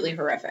completely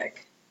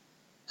horrific.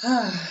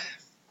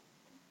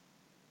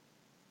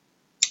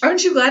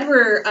 Aren't you glad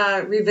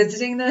we're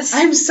revisiting this?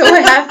 I'm so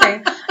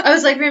happy. I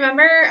was like,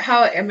 remember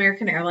how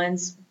American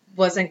Airlines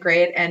wasn't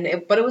great,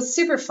 but it was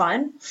super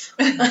fun?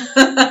 And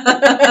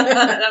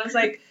I was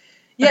like,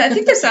 yeah, I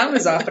think the sound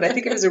was off, but I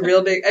think it was a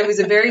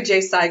very Jay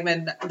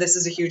Steigman, this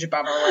is a huge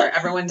bummer, where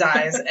everyone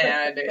dies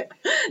and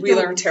we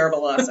learn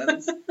terrible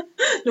lessons.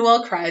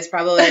 Noelle cries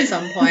probably at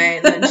some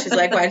point, and she's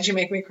like, why did you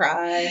make me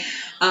cry?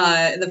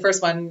 In the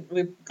first one,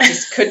 we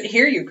just couldn't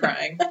hear you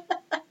crying.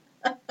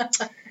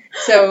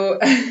 So,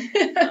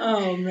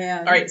 oh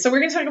man. All right, so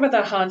we're going to talk about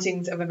the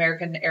hauntings of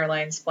American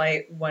Airlines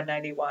Flight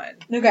 191.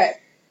 Okay.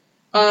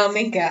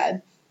 Thank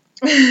God.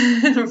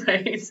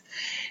 Right.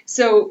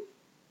 So,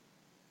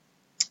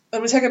 I'm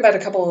going to talk about a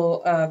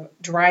couple of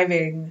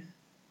driving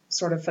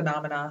sort of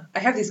phenomena. I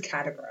have these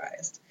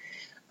categorized.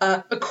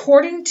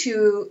 According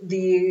to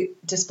the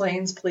Des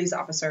Plaines police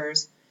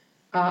officers,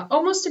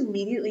 almost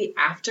immediately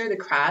after the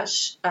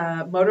crash,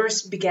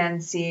 motorists began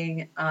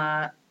seeing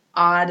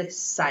odd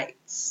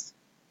sights.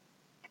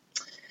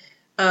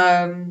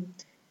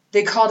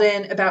 They called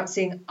in about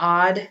seeing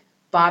odd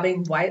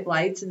bobbing white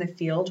lights in the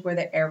field where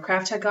the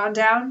aircraft had gone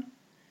down.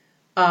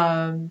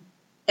 And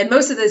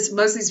most of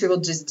these people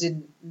just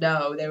didn't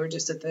know. They were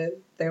just at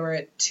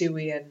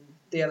Tui and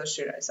the other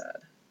street I said.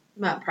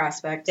 Mount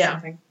Prospect. Yeah.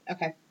 Something.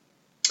 Okay.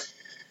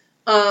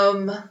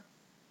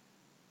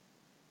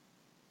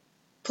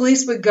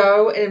 Police would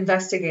go and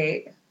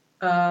investigate.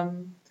 Their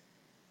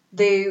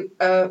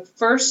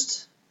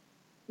first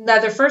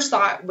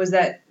thought was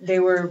that they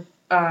were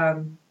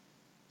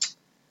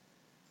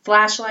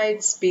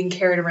flashlights being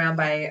carried around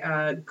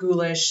by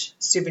ghoulish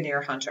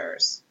souvenir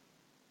hunters.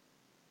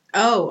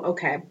 Oh,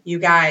 okay. You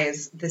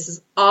guys, this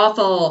is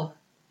awful.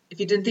 If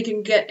you didn't think it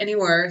could get any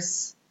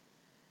worse,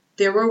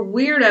 there were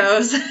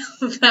weirdos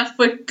that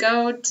would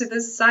go to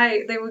the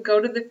site. They would go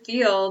to the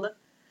field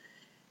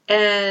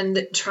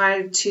and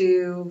try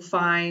to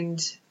find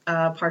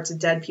parts of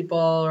dead people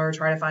or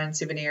try to find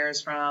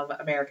souvenirs from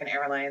American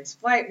Airlines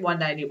Flight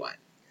 191.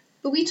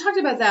 But we talked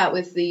about that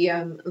with the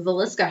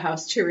Villisca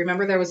house too.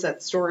 Remember there was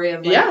that story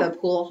of the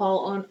pool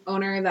hall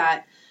owner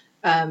that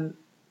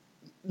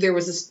there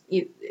was this,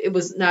 it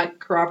was not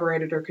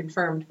corroborated or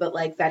confirmed, but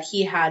like that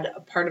he had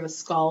a part of a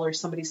skull or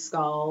somebody's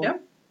skull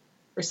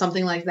or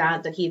something like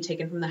that he had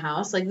taken from the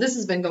house. Like this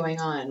has been going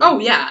on. Oh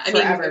yeah.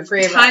 Forever. I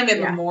mean, time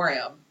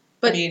immemorial.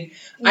 But I mean,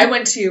 I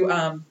went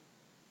to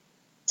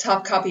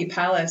Topkapi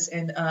Palace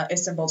in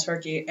Istanbul,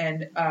 Turkey,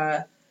 and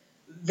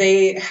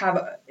they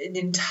have an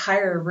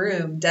entire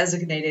room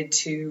designated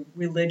to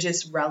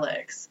religious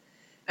relics.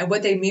 And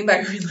what they mean by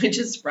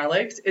religious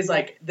relics is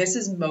like, this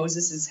is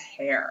Moses's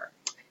hair.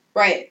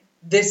 Right.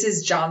 This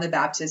is John the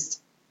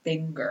Baptist's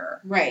finger.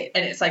 Right.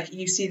 And it's like,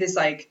 you see this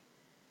like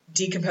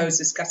decomposed,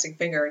 disgusting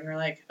finger, and you're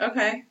like,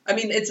 okay. I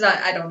mean, it's not,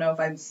 I don't know if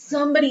I'm...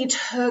 Somebody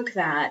took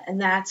that, and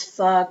that's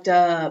fucked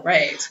up.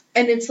 Right.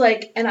 And it's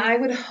like, and I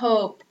would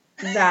hope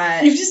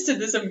that... You just did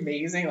this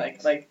amazing,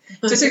 like,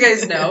 just so you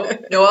guys know,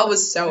 Noelle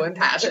was so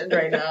impassioned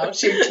right now.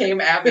 She came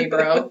at me,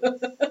 bro.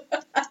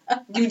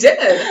 You did.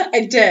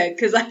 I did,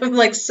 because I'm,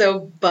 like, so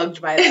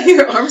bugged by that.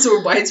 Your arms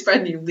were widespread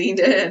and you leaned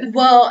in.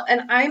 Well,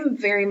 and I'm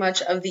very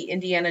much of the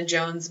Indiana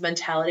Jones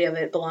mentality of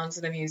it belongs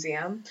in a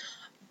museum.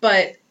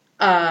 But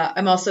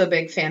I'm also a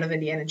big fan of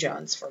Indiana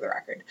Jones, for the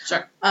record.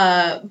 Sure.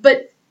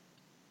 But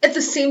at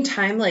the same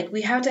time, like,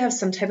 we have to have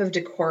some type of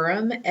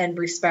decorum and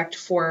respect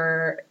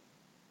for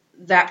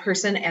that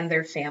person and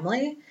their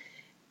family.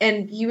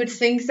 And you would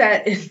think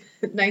that in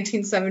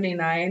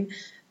 1979,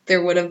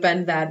 there would have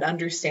been that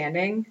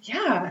understanding.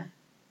 Yeah.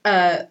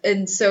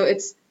 And so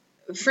it's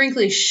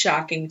frankly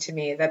shocking to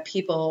me that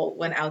people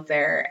went out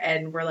there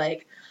and were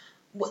like,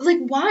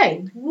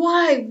 why?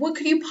 Why? What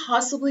could you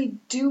possibly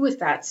do with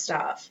that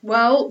stuff?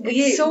 Well,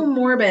 It's so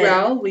morbid.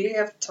 Well, we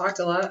have talked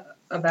a lot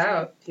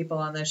about people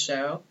on this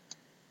show.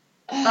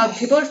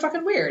 People are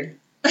fucking weird.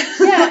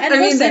 Yeah, and I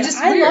mean, listen, they're just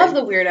I weird. love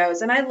the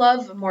weirdos and I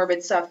love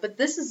morbid stuff, but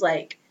this is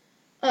like,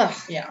 ugh.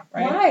 Yeah,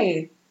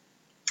 right.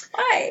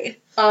 Why?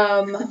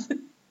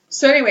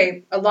 So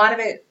anyway, a lot of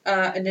it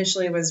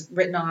initially was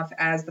written off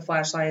as the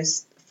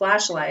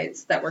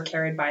flashlights that were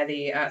carried by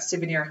the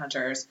souvenir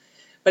hunters,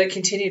 but it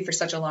continued for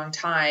such a long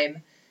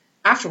time,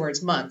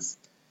 afterwards, months,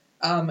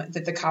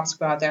 that the cops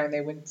would go out there and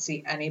they wouldn't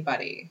see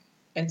anybody.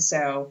 And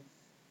so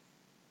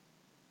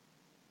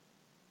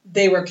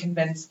they were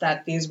convinced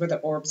that these were the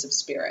orbs of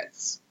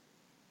spirits.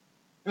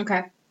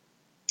 Okay.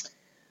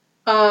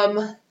 I'm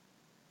going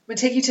to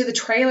take you to the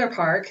trailer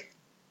park.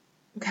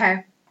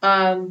 Okay.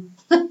 On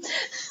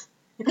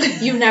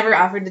You've never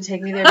offered to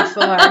take me there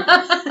before.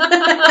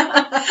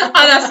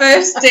 a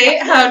first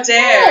date? How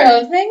dare.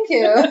 Oh, thank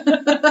you.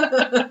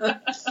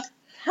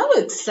 How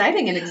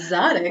exciting and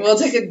exotic. We'll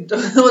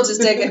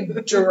just take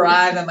a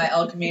drive on my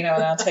El Camino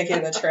and I'll take you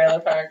to the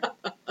trailer park.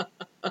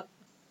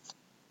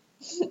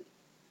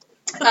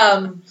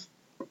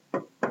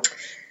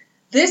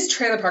 This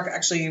trailer park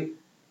actually,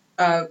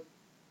 most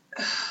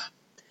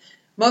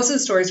of the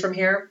stories from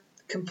here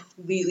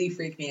completely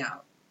freak me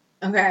out.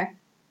 Okay.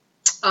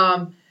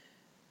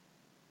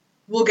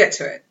 We'll get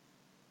to it.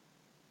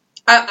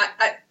 I'll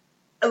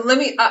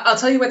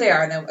tell you what they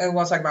are, and then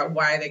we'll talk about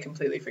why they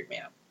completely freak me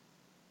out.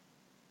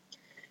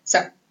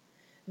 So,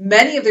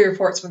 many of the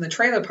reports from the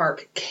trailer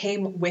park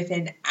came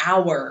within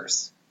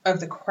hours of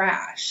the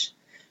crash,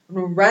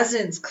 when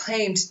residents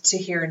claimed to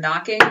hear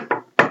knocking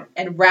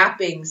and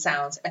rapping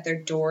sounds at their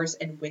doors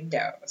and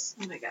windows.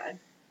 Oh my god.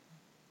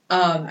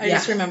 I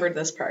just remembered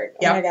this part.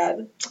 Oh Yep. my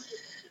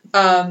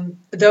god.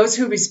 Those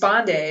who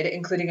responded,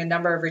 including a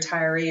number of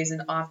retirees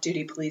and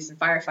off-duty police and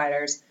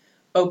firefighters,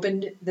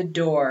 opened the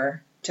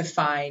door to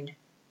find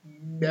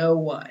no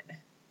one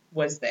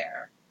was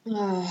there.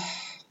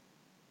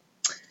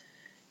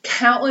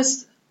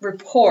 Countless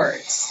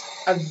reports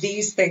of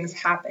these things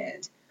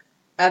happened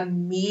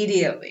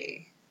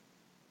immediately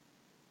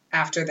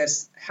after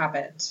this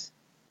happened,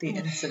 the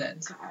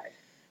incident. God.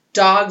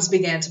 Dogs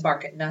began to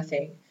bark at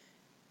nothing.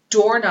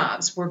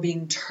 Doorknobs were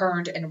being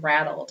turned and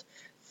rattled.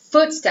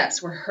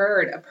 Footsteps were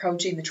heard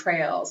approaching the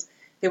trails.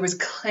 There was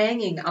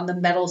clanging on the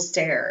metal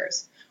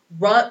stairs.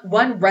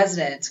 One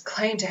resident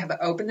claimed to have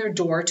opened their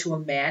door to a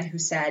man who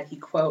said he,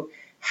 quote,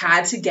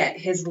 had to get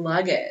his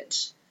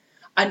luggage.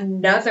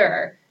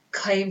 Another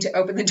claimed to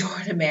open the door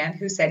to a man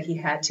who said he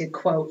had to,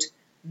 quote,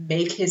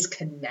 make his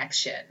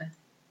connection.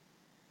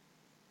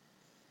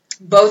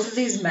 Both of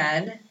these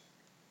men,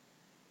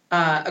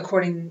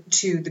 according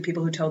to the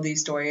people who told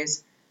these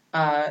stories,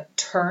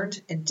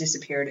 turned and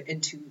disappeared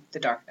into the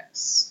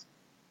darkness.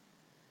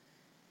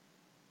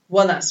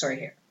 One last story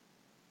here.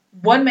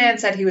 One man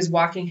said he was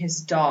walking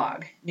his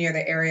dog near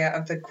the area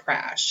of the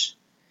crash.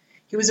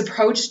 He was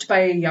approached by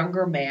a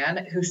younger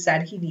man who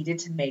said he needed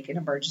to make an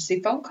emergency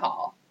phone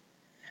call.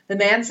 The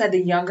man said the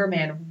younger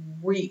man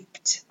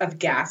reeked of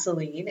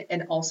gasoline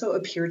and also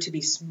appeared to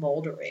be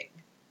smoldering.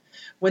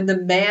 When the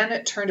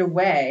man turned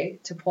away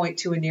to point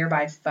to a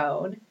nearby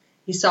phone,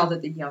 he saw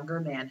that the younger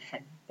man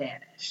had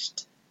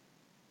vanished.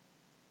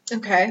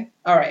 Okay.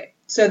 All right.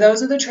 So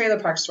those are the trailer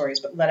park stories,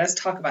 but let us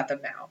talk about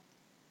them now.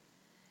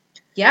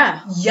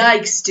 Yeah.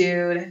 Yikes,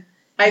 dude.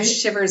 I have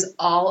shivers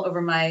all over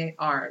my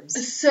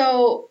arms.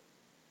 So,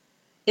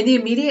 In the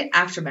immediate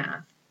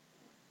aftermath,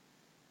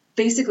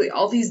 basically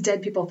all these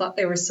dead people thought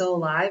they were still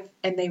alive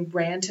and they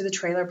ran to the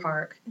trailer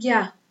park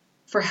yeah.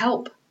 for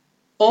help.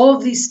 All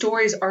of these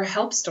stories are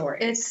help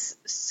stories. It's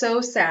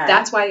so sad.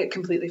 That's why it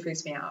completely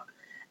freaks me out.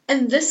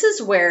 And this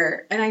is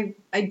where, and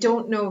I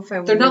don't know if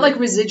I They're not like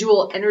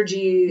residual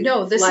energy.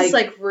 No, this is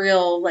like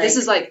real, like... This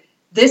is like,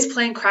 this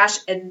plane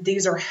crashed and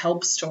these are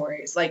help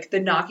stories. Like the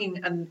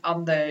knocking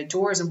on the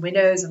doors and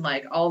windows and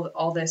like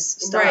all this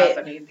stuff. Right.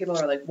 I mean, people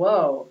are like,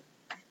 whoa.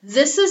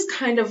 This is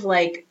kind of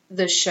like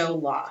the show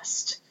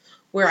Lost,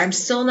 where I'm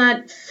still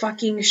not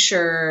fucking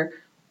sure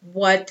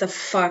what the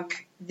fuck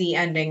the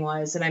ending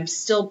was, and I'm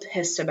still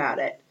pissed about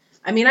it.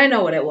 I mean, I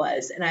know what it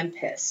was, and I'm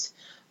pissed.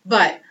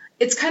 But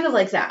it's kind of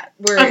like that.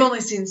 Where I've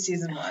only seen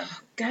season 1.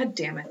 God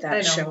damn it, I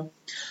that know. show.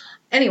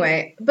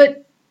 Anyway,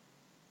 but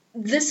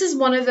this is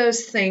one of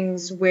those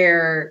things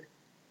where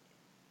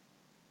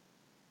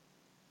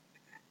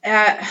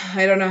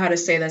I don't know how to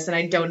say this, and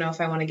I don't know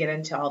if I want to get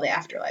into all the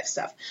afterlife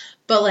stuff,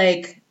 but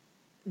like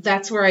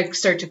that's where I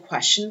start to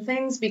question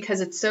things because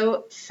it's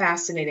so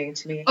fascinating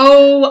to me.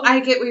 Oh,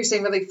 I get what you're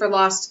saying, but like for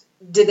Lost,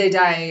 did they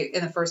die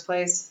in the first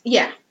place?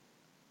 Yeah.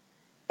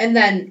 And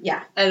then,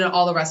 yeah. And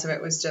all the rest of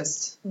it was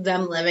just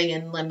them living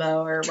in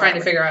limbo or trying whatever.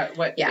 to figure out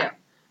what. Yeah.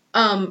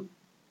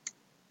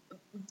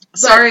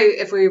 Sorry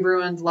if we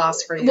ruined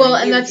Lost for you. Well,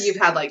 and you've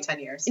had like 10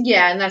 years.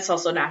 Yeah, and that's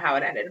also not how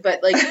it ended.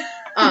 But like,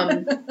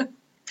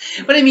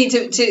 But I mean,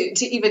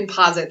 to even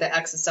posit the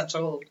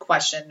existential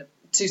question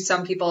to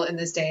some people in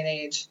this day and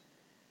age,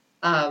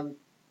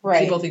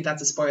 right. People think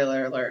that's a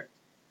spoiler alert.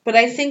 But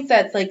I think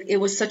that like it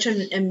was such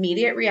an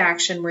immediate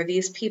reaction where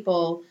these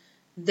people,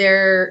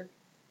 their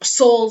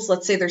souls,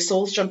 let's say their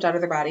souls jumped out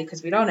of their body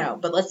because we don't know,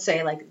 but let's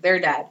say like they're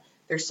dead,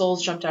 their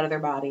souls jumped out of their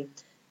body,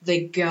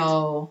 they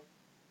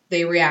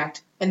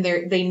react, and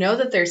they know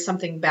that there's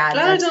something bad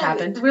that's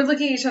happened. We're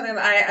looking at each other, and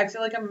I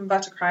feel like I'm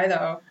about to cry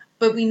though.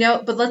 But we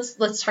know. But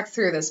let's talk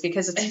through this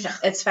because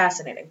it's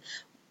fascinating.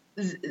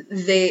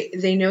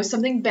 They know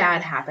something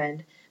bad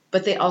happened,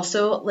 but they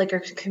also like are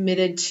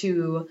committed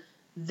to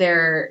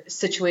their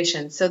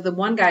situation. So the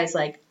one guy's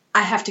like,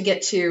 I have to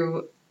get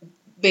to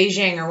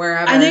Beijing or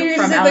wherever I think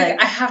from LA.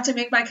 Like, I have to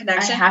make my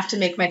connection. I have to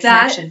make my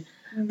connection.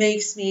 That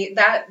makes me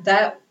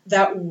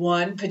that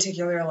one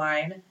particular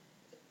line.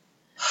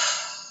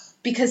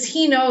 Because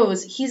he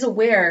knows, he's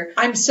aware.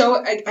 I am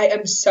so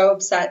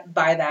upset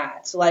by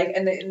that. Like,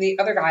 and the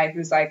other guy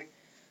who's like,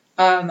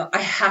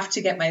 I have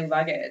to get my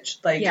luggage.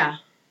 Like, yeah,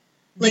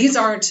 these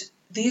aren't.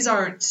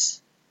 They're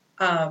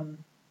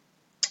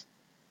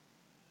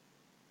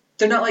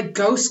not like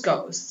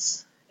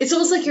ghosts. It's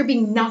almost like you're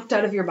being knocked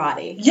out of your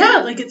body.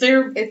 Yeah, like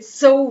It's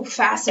so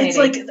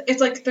fascinating.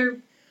 It's like they're.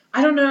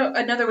 I don't know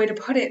another way to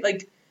put it.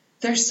 Like,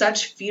 they're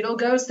such fetal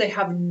ghosts. They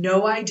have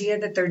no idea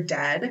that they're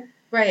dead.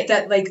 Right.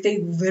 That, like, they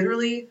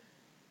literally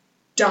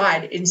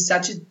died in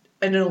such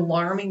an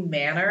alarming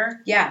manner.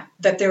 Yeah.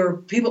 That there were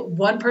people,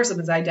 one person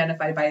was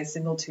identified by a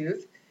single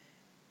tooth,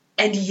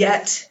 and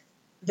yet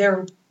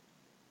they're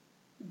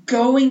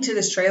going to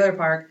this trailer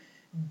park,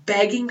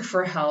 begging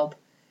for help,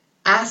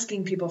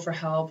 asking people for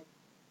help,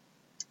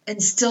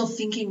 and still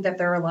thinking that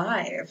they're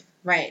alive.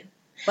 Right.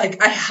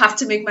 Like, I have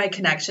to make my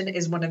connection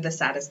is one of the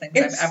saddest things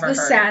I've ever heard. It's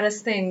the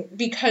saddest thing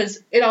because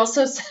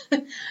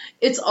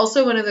it's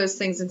also one of those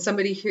things, and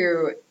somebody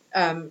who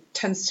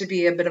tends to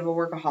be a bit of a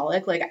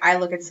workaholic, like I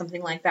look at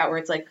something like that where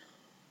it's like,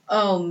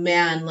 oh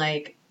man,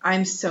 like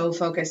I'm so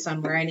focused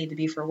on where I need to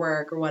be for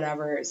work or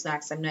whatever is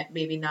next. I'm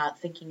maybe not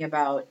thinking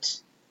about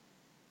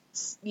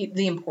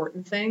the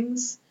important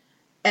things.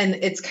 And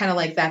it's kind of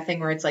like that thing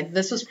where it's like,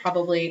 this was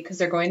probably, because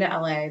they're going to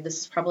LA,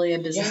 this is probably a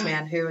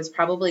businessman who is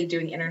probably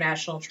doing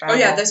international travel. Oh,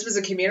 yeah, this was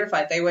a commuter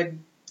flight. They would...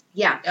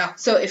 Yeah.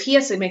 So if he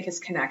has to make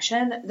his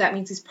connection, that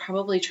means he's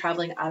probably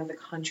traveling out of the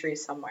country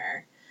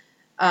somewhere,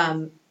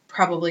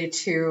 probably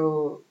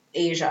to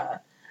Asia.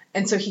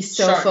 And so he's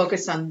so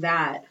focused on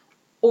that.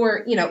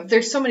 Or,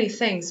 there's so many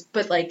things,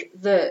 but like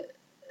the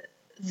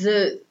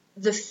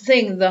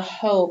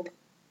hope,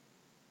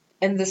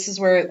 and this is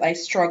where I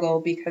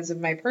struggle because of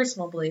my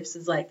personal beliefs,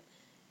 is like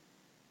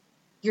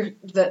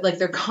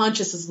their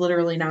conscious is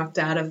literally knocked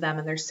out of them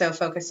and they're so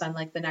focused on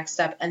like the next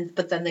step,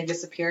 but then they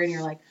disappear and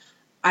you're like,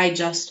 I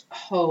just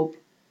hope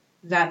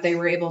that they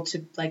were able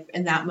to like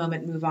in that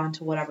moment move on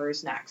to whatever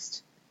is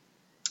next.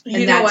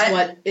 And that's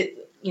what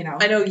it,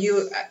 I know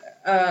you,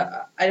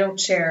 I don't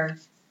share,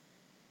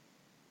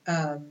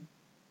 I'm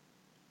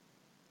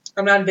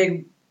not a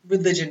big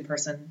religion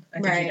person.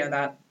 I think you know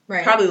that.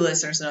 Right. Probably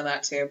listeners know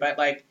that too, but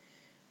like,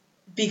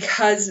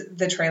 because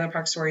the trailer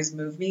park stories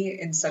move me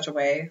in such a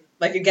way,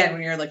 like again,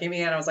 when you're looking at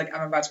me and I was like,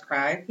 I'm about to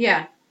cry.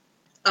 Yeah.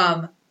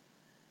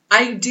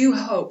 I do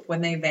hope when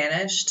they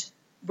vanished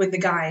with the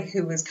guy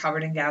who was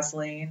covered in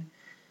gasoline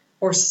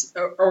or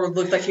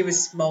looked like he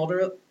was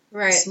smoldering.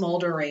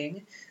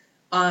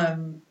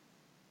 Now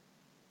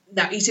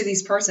each of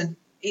these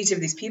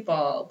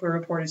people were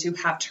reported to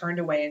have turned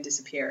away and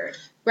disappeared.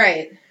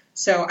 Right.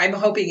 So I'm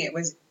hoping it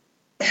was,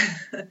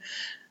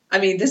 I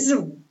mean, this is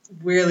a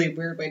really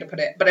weird way to put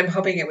it, but I'm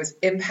hoping it was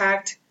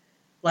impact,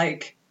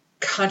 like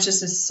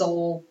consciousness,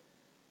 soul,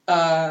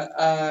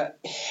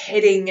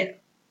 hitting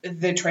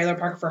the trailer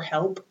park for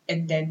help,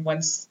 and then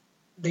once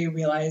they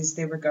realized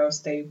they were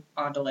ghosts, they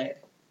onto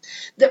it.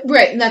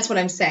 Right, and that's what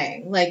I'm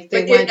saying. Like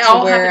they went to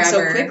all wherever. Happened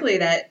so quickly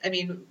that, I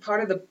mean,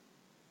 part of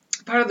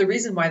the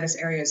reason why this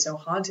area is so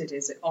haunted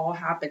is it all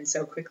happened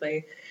so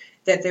quickly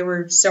that there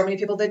were so many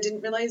people that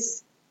didn't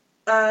realize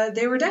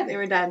they were dead. They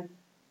were dead.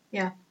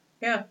 Yeah.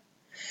 Yeah.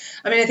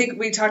 I mean, I think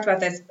we talked about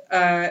this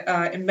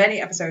in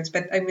many episodes,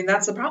 but I mean,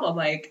 that's the problem.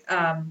 Like,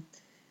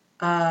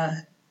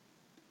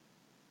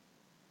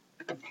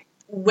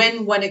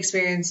 when one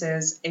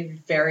experiences a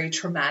very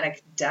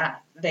traumatic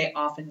death, they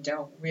often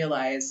don't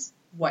realize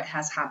what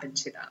has happened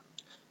to them.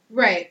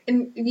 Right.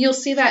 And you'll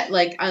see that,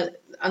 like,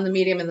 on the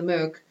Medium and the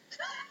Mook.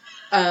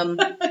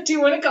 Do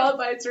you want to call it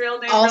by its real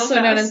name? Also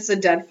known as the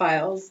Dead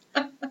Files.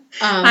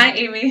 Hi,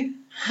 Amy.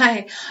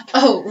 Hi.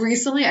 Oh,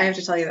 recently, I have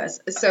to tell you this.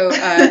 So,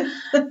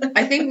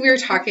 I think we were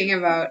talking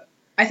about,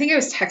 I think I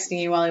was texting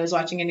you while I was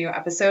watching a new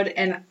episode,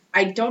 and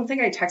I don't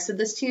think I texted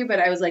this to you, but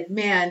I was like,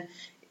 man,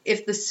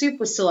 if the soup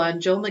was still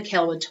on, Joel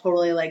McHale would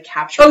totally, like,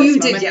 capture this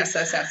moment. Did,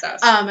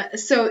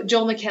 yes. So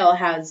Joel McHale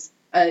has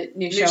a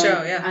new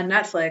show yeah. on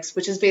Netflix,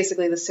 which is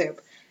basically the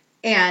soup.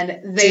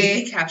 And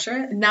did he capture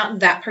it? Not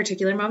that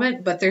particular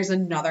moment, but there's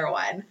another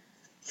one.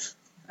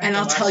 And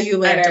I'll tell you I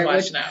later. have to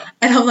watch now.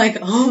 And I'm like,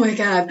 oh my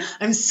God,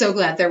 I'm so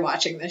glad they're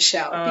watching this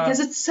show. Because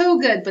it's so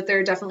good, but there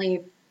are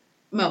definitely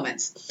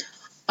moments.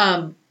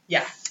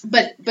 Yeah.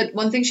 But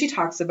one thing she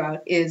talks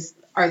about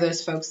are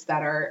those folks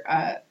that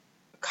are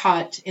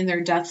caught in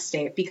their death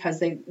state because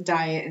they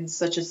die in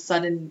such a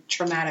sudden,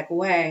 traumatic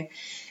way.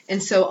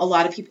 And so a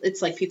lot of people,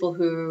 it's like people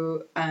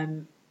who,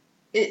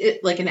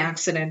 like an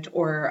accident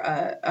or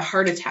a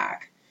heart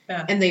attack,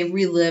 and they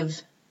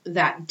relive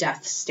that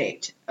death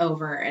state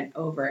over and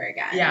over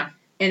again. Yeah.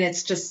 And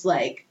it's just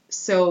like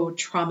so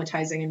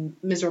traumatizing and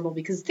miserable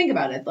because think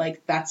about it,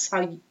 like that's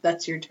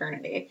your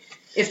eternity.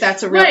 If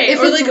that's a real, right. if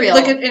or it's like, real.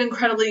 like an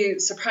incredibly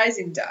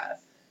surprising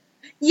death.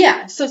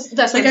 Yeah. So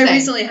that's like what I'm I saying.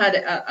 recently had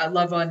a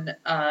loved one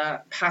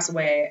pass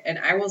away, and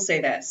I will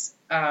say this: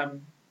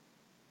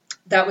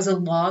 that was a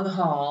long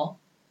haul,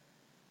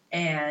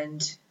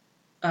 and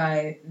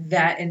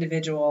that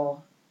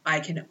individual,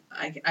 I can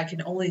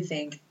only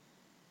think,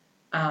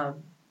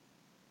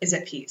 is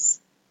at peace.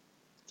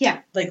 Yeah.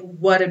 Like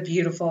what a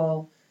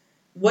beautiful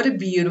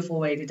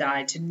way to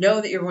die, to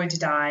know that you're going to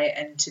die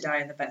and to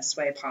die in the best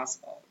way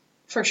possible.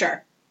 For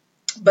sure.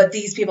 But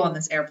these people on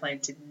this airplane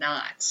did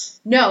not.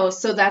 No,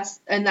 so that's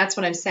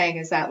what I'm saying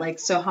is that, like,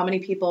 so how many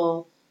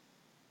people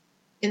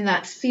in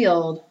that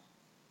field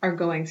are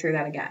going through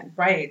that again?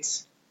 Right.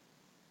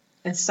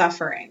 And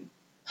suffering.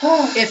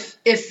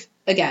 if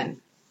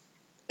again,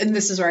 and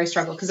this is where I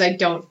struggle because I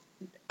don't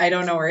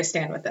know where I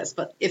stand with this,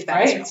 but if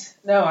that's real.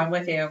 No, I'm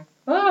with you.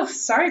 Oh,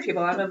 sorry,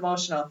 people. I'm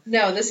emotional.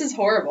 No, this is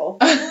horrible.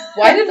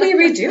 Why did we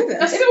redo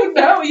this? I don't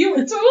know. You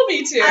told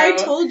me to. I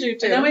told you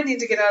to. And now I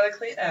need to get out of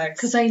Kleenex.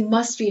 Because I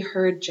must be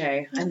heard,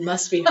 Jay. I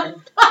must be heard.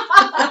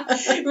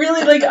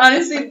 Really, like,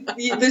 honestly,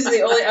 this is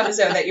the only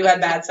episode that you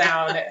had bad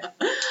sound.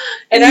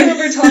 And I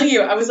remember telling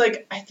you, I was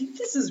like, I think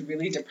this is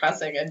really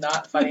depressing and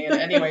not funny in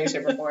any way,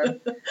 shape, or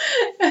form.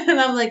 And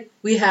I'm like,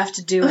 we have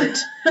to do it.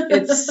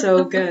 It's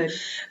so good.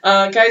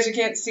 Guys, you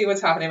can't see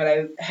what's happening,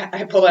 but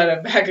I pulled out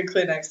a bag of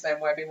Kleenex and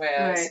I'm wiping my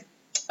eyes.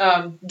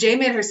 Right. Jay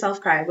made herself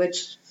cry,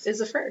 which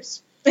is a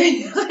first.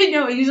 I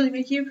know, I usually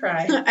make you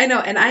cry. I know,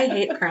 and I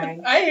hate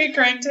crying. I hate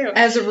crying too.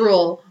 As a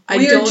rule.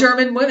 We are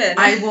German women.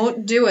 I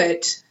won't do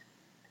it.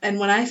 And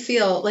when I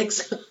feel like,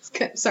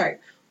 sorry,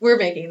 we're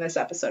making this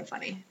episode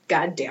funny.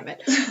 God damn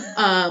it.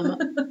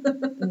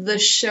 The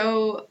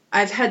show,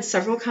 I've had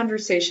several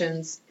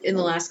conversations in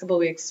the last couple of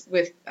weeks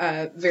with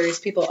various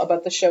people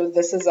about the show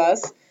This Is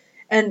Us.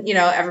 And, you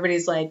know,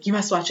 everybody's like, you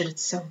must watch it.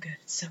 It's so good.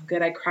 It's so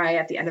good. I cry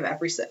at the end of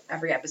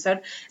every episode.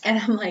 And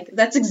I'm like,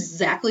 that's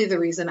exactly the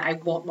reason I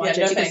won't watch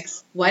it. Because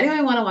thanks. Why do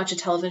I want to watch a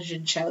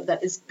television show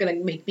that is going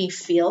to make me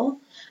feel?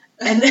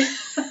 And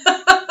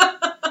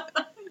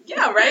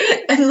yeah,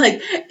 right? And,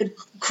 like,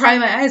 cry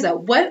my eyes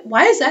out.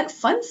 Why is that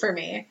fun for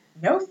me?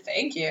 No,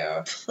 thank you.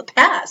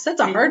 Pass. That's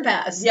a hard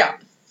pass. Yeah,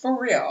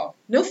 for real.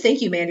 No,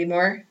 thank you, Mandy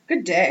Moore.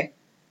 Good day.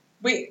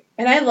 Wait.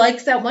 And I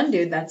like that one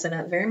dude that's in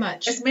it very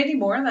much. Is Mandy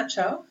Moore in that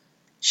show?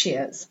 She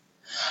is.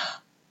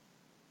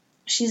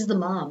 She's the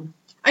mom.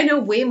 I know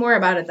way more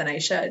about it than I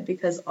should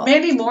because...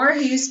 Mandy Moore,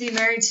 who used to be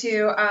married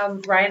to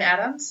Ryan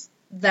Adams?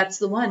 That's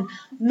the one.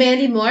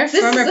 Mandy Moore,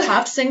 former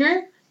pop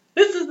singer.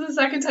 This is the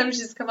second time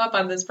she's come up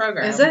on this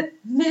program. Is it?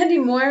 Mandy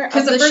Moore of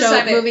the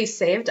show movie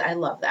Saved. I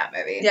love that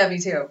movie. Yeah, me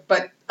too.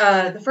 But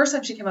the first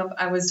time she came up,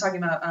 I was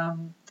talking about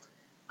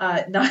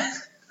not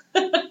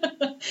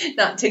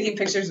not taking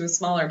pictures with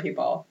smaller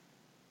people.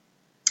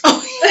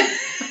 Oh,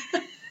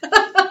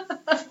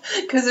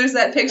 because there's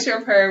that picture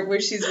of her where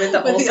she's with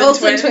the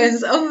Olsen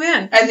twins. Oh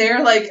man! And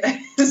they're like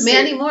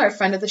Mandy Moore,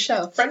 friend of the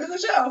show. Friend of the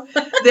show.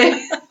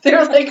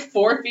 They're like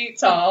 4 feet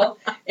tall,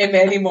 and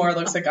Mandy Moore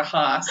looks like a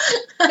hoss.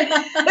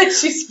 And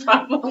she's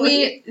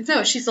probably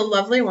she's a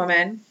lovely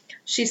woman.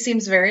 She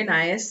seems very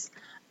nice.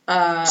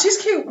 She's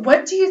cute.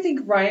 What do you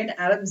think Ryan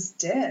Adams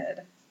did?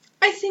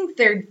 I think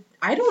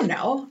I don't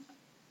know.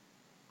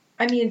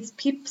 I mean,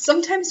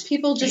 sometimes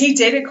people just... He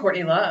dated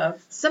Courtney Love.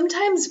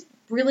 Sometimes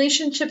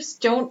relationships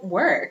don't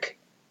work.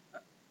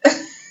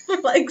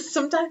 Like,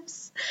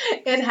 sometimes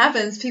it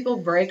happens. People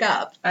break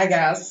up. I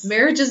guess.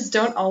 Marriages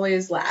don't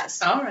always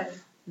last. All right.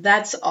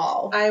 That's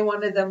all. I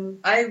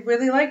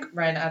really like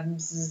Ryan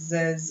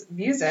Adams'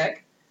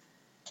 music.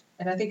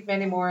 And I think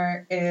Mandy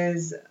Moore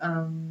is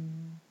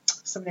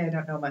somebody I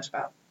don't know much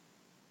about.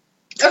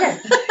 Okay.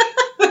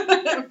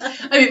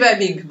 I mean, but I'm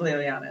being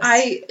completely honest.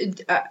 I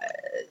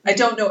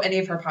don't know any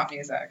of her pop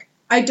music.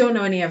 I don't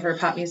know any of her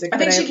pop music. I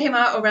think she came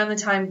out around the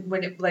time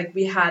when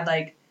we had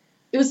like.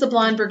 It was the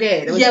Blonde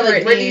Brigade. It was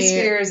like Britney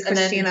Spears and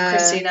then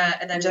Christina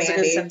and then Jessica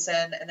Mandy.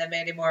 Simpson and then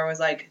Mandy Moore was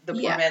like the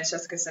poor man's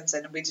Jessica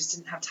Simpson and we just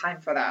didn't have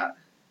time for that.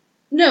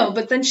 No,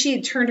 but then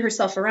she turned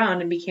herself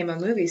around and became a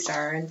movie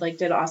star and like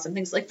did awesome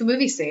things. Like the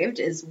movie Saved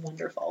is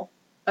wonderful.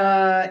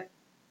 Have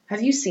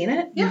you seen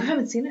it? Yeah. You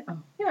haven't seen it? Oh,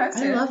 yeah,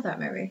 I love that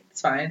movie.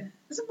 It's fine.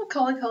 Isn't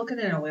Macaulay Culkin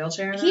in a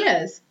wheelchair? He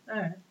is. All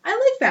right. I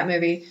like that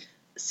movie.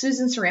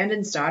 Susan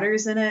Sarandon's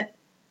daughter's in it.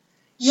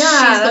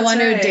 Yeah, she's the one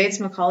who dates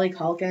Macaulay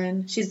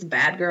Culkin. She's the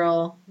bad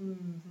girl.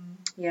 Mm-hmm.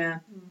 Yeah.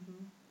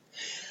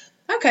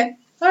 Mm-hmm. Okay.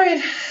 All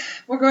right.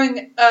 We're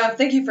going.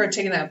 Thank you for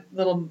taking that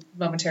little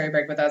momentary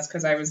break with us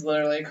because I was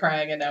literally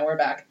crying and now we're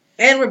back.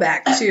 And we're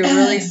back to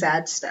really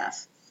sad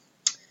stuff.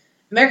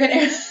 American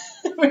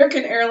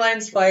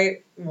Airlines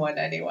Flight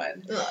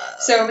 191.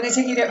 So I'm going to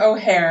take you to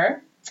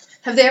O'Hare.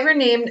 Have they ever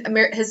named,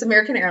 has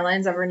American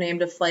Airlines ever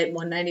named a Flight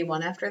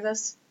 191 after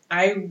this?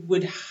 I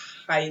would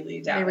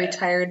highly doubt They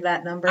retired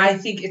that number? I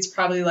think it's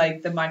probably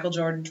like the Michael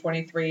Jordan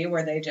 23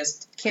 where they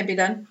just... Can't be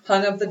done?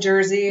 Hung up the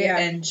jersey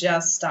and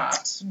just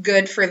stopped.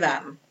 Good for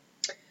them.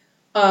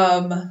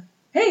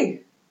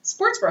 Hey,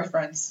 sports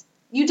reference.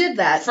 You did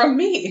that. From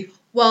me.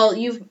 Well,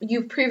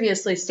 you've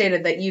previously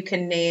stated that you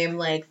can name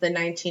like the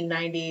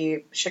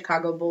 1990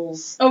 Chicago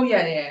Bulls. Oh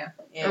yeah,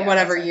 or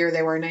whatever year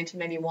they were,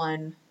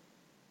 1991.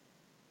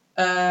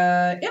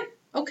 Yeah.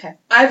 Okay.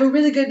 I have a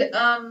really good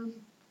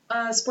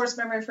sports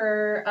memory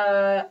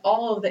for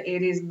all of the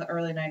 80s and the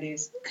early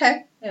 90s.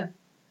 Okay. Yeah.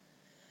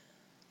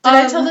 Did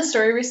I tell this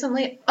story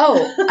recently?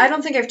 Oh, I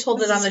don't think I've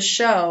told it on the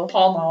show.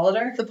 Paul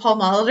Molitor? The Paul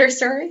Molitor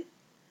story?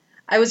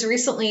 I was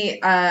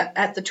recently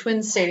at the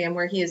Twins Stadium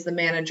where he is the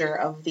manager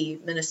of the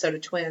Minnesota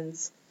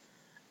Twins.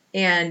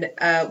 And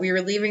we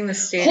were leaving the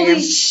stadium.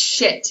 Holy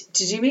shit.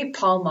 Did you meet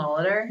Paul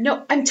Molitor?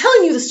 No, I'm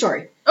telling you the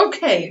story.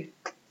 Okay.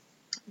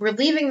 We're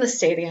leaving the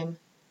stadium.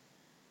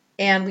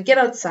 And we get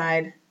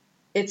outside.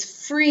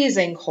 It's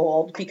freezing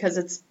cold because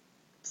it's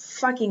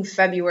fucking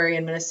February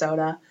in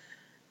Minnesota.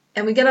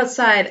 And we get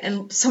outside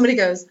and somebody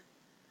goes,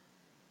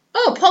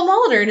 "Oh, Paul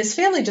Molitor and his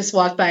family just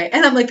walked by."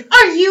 And I'm like,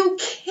 are you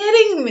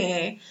kidding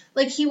me?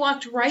 Like, he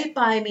walked right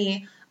by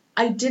me.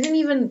 I didn't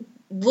even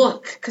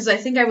look because I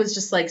think I was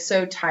just, like,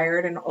 so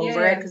tired and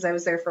over it because I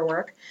was there for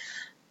work.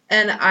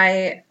 And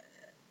I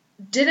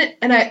didn't,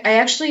 and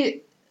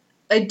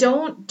I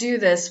don't do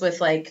this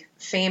with, like,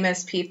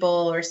 famous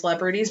people or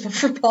celebrities, but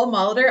for Paul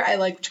Molitor, I,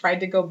 like,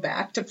 tried to go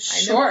back to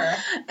find him.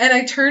 And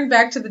I turned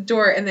back to the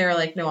door, and they were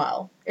like,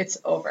 "Noelle, it's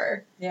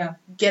over. Yeah.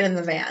 Get in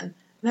the van."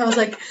 And I was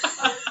like...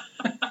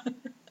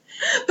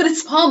 But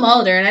it's Paul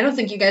Molitor, and I don't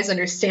think you guys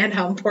understand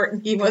how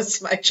important he was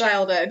to my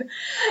childhood.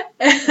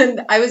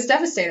 And I was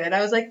devastated. I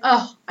was like,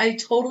 oh, I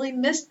totally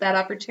missed that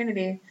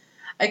opportunity.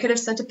 I could have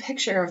sent a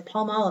picture of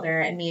Paul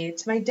Molitor and me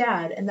to my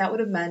dad, and that would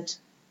have meant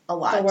a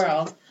lot. The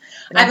world.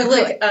 I have a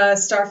quick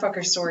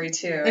Starfucker story,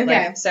 too. Okay.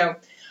 Like, so,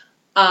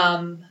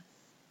 back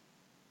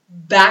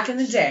in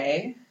the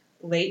day,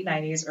 late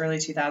 90s, early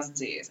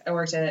 2000s, I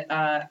worked at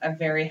a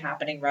very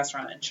happening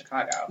restaurant in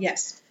Chicago.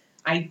 Yes.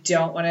 I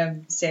don't want to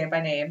say it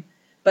by name.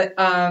 But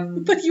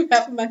you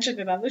haven't mentioned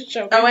it on the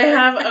show. Oh, I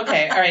have?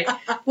 Okay, all right.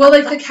 Well,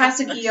 like, the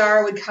cast of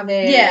ER would come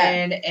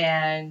in,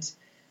 and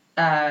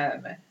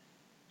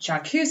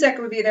John Cusack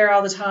would be there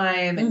all the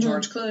time, and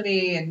George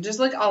Clooney, and just,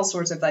 like, all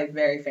sorts of, like,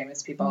 very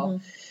famous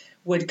people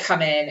would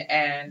come in,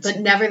 and...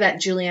 But never that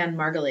Julianne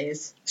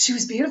Margulies. She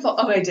was beautiful.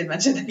 Oh, I did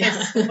mention that.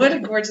 Yeah. What a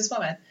gorgeous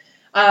woman.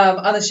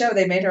 On the show,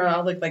 they made her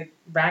all look, like,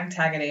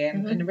 ragtaggedy,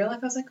 and in real life,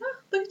 I was like, oh,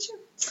 look at you.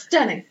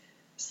 Stunning.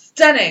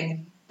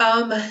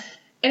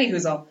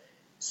 Anyhoozle.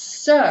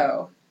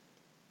 So,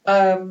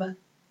 I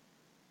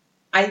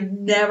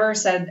never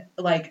said,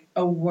 like,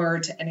 a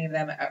word to any of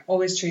them. I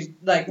always treat,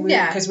 like,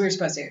 because we were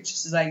supposed to. It's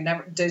just, like,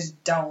 never,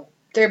 just don't.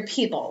 They're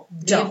people.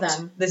 Don't. Leave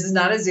them. This is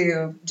not a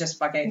zoo. Just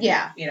fucking,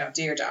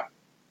 do your job.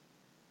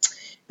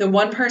 The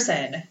one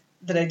person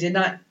that I did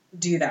not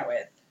do that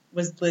with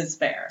was Liz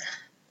Phair.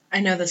 I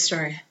know the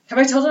story. Have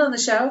I told it on the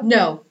show?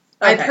 No.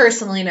 Okay. I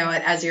personally know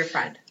it as your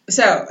friend.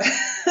 So...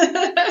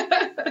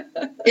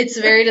 It's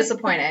very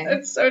disappointing.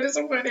 It's so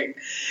disappointing.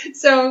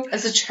 So,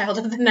 as a child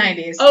of the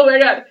 90s. Oh my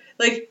god.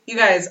 Like, you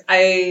guys,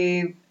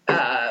 I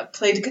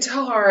played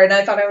guitar and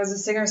I thought I was a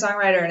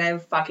singer-songwriter and I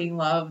fucking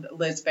loved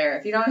Liz Phair.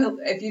 If you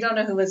don't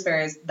know who Liz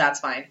Phair is, that's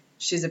fine.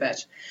 She's a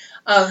bitch.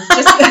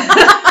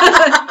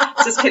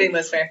 Just kidding,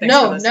 Liz Phair. Thanks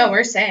for listening. No,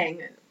 we're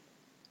saying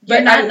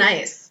you're not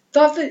nice.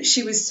 Thought that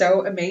she was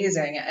so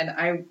amazing and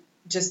I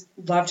just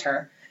loved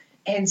her.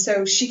 And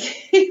so she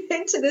came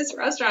into this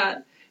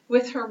restaurant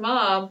with her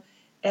mom.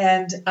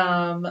 And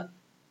I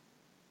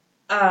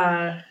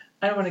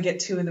don't want to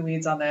get too in the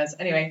weeds on this.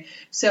 Anyway,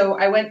 so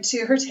I went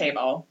to her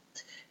table,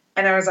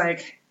 and I was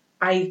like,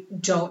 I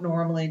don't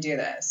normally do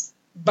this.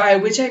 By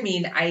which I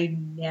mean I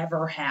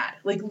never had.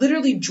 Like,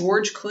 literally,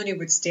 George Clooney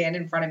would stand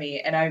in front of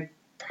me, and I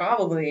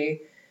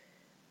probably,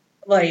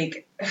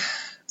 like,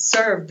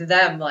 served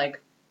them,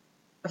 like,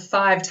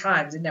 5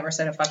 times and never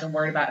said a fucking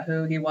word about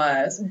who he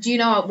was. Do you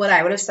know what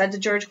I would have said to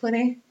George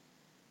Clooney?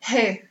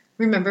 Hey,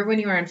 remember when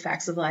you were on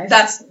Facts of Life?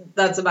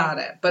 That's about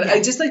it. But Yeah.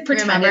 I just, like,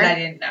 pretended Remember? I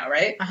didn't know,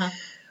 right? Uh-huh.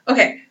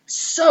 Okay,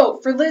 so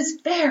for Liz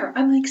Phair,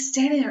 I'm, like,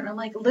 standing there, and I'm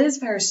like, Liz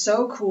Phair is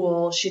so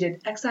cool. She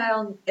did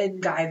Exile in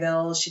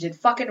Guyville. She did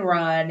Fucking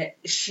Run.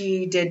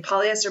 She did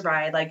Polyester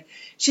Bride. Like,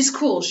 she's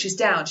cool. She's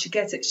down. She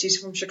gets it. She's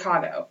from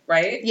Chicago,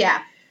 right?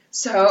 Yeah.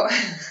 So,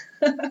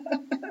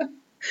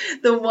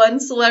 the one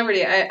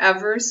celebrity I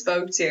ever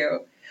spoke to,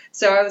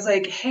 so I was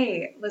like,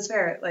 hey, Liz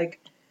Phair, like,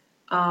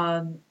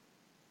 I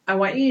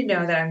want you to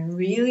know that I'm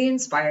really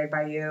inspired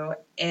by you,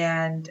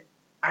 and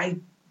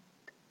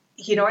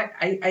you know what,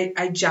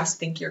 I just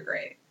think you're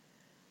great.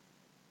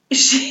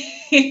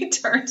 She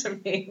turned to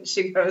me and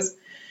she goes,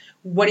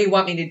 what do you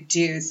want me to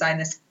do, sign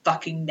this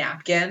fucking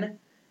napkin?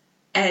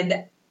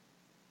 And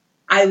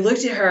I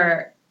looked at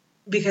her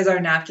because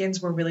our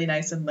napkins were really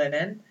nice and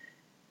linen.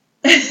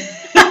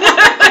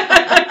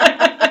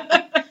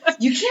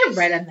 You can't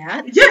write on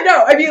that. Yeah,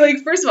 no, I mean,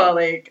 like, first of all,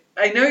 like,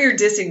 I know you're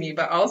dissing me,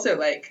 but also,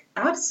 like,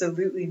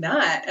 absolutely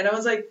not. And I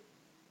was like,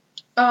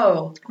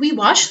 oh. We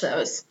wash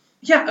those.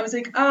 Yeah, I was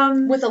like,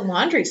 with a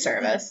laundry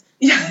service.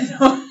 Yeah, I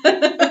know.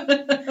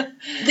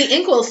 The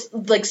ink will,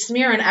 like,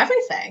 smear on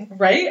everything.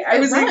 Right? I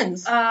was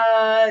runs.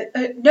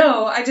 like,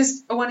 no, I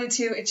just wanted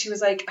to. And she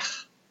was like,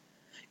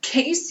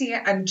 can't you see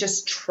I'm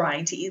just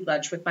trying to eat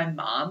lunch with my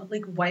mom?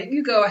 Like, why don't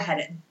you go ahead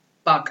and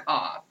fuck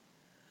off?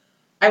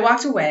 I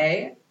walked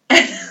away,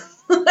 and,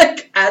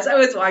 like, as I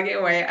was walking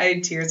away, I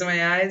had tears in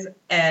my eyes,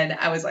 and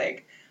I was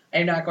like,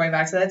 I'm not going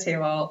back to that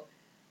table.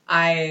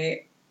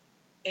 I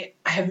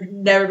have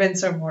never been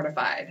so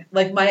mortified.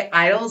 Like, my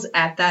idols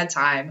at that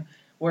time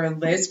were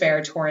Liz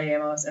Phair, Tori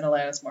Amos, and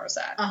Alanis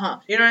Morissette. Uh-huh.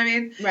 You know what I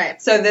mean?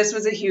 Right. So this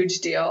was a huge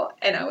deal,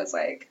 and I was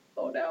like,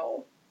 oh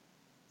no.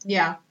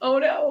 Yeah. Oh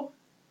no.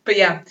 But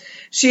yeah,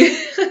 she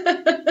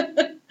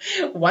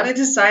wanted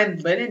to sign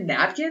linen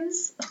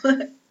napkins?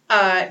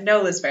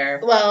 No, Liz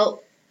Phair.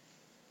 Well,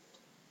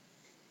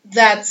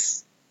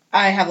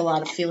 I have a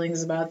lot of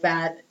feelings about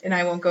that, and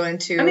I won't go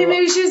into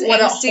maybe she was what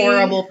angsty. a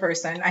horrible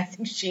person I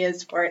think she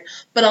is for it,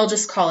 but I'll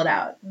just call it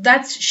out.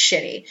 That's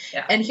shitty.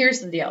 Yeah. And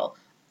here's the deal.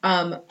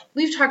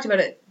 We've talked about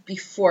it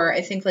before.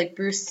 I think, like,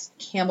 Bruce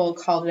Campbell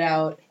called it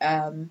out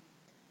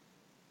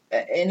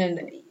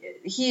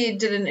he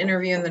did an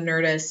interview in the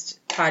Nerdist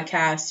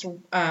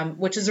podcast,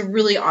 which is a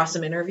really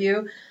awesome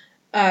interview.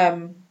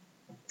 And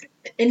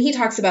he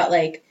talks about,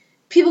 like,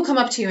 people come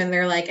up to you and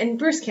they're like, and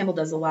Bruce Campbell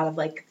does a lot of,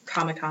 like,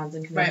 Comic-Cons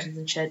and conventions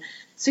and shit.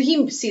 So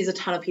he sees a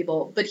ton of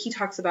people, but he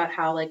talks about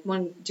how, like,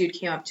 one dude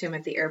came up to him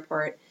at the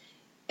airport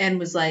and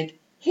was like,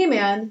 hey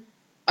man,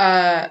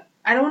 I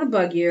don't want to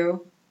bug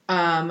you.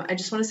 I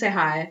just want to say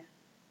hi.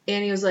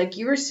 And he was like,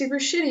 you were super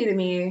shitty to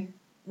me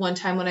one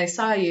time when I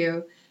saw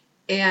you.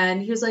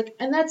 And he was like,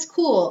 and that's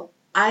cool.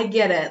 I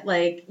get it.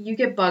 Like, you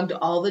get bugged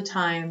all the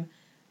time.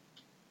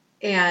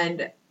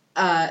 And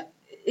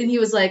he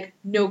was like,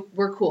 no,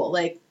 we're cool.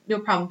 Like, no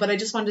problem. But I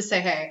just wanted to say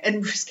hey.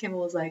 And Bruce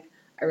Campbell was like,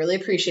 I really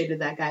appreciated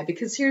that guy.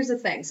 Because here's the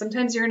thing.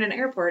 Sometimes you're in an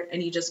airport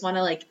and you just want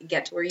to, like,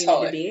 get to where you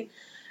need to be.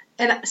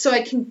 And so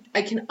I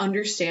can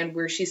understand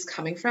where she's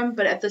coming from.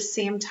 But at the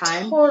same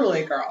time.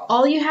 Totally, girl.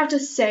 All you have to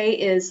say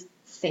is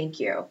thank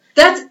you.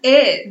 That's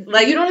it.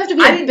 Like, you don't have to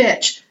be a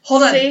bitch.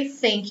 Hold on. Say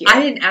thank you.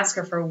 I didn't ask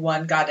her for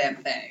one goddamn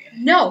thing.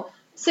 No.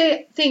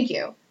 Say thank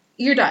you.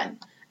 You're done.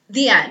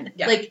 The end.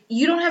 Yeah. Like,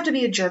 you don't have to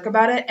be a jerk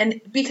about it.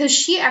 And because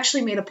she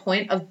actually made a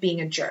point of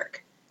being a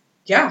jerk.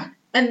 Yeah.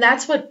 And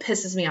that's what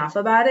pisses me off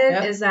about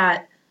it, is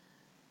that,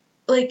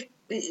 like,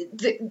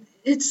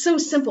 it's so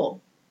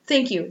simple.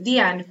 Thank you. The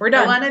end. We're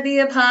done. I want to be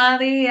a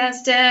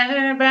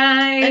polyester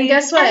bride. And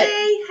guess what?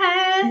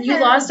 Hey. You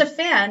lost a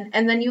fan,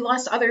 and then you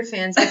lost other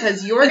fans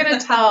because you're going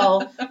to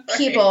tell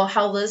people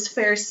how Liz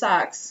Phair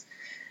sucks.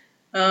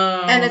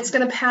 And it's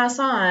going to pass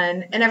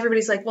on, and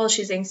everybody's like, well,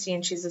 she's angsty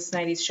and she's this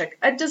 90s chick.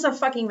 It doesn't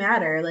fucking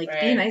matter. Like,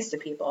 be nice to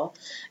people.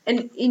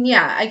 And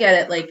yeah, I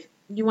get it. Like,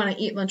 you want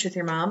to eat lunch with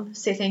your mom?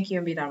 Say thank you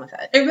and be done with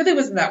it. It really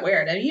wasn't that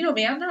weird. And you know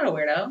me, I'm not a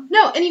weirdo.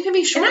 No, and you can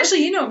be short. And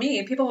actually, you know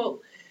me.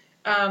 People,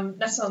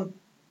 that sounds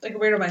like a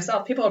weirdo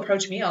myself. People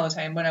approach me all the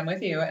time when I'm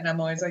with you, and I'm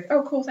always like,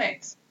 oh, cool,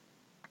 thanks.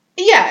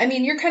 Yeah, I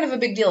mean, you're kind of a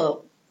big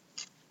deal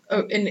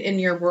in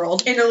your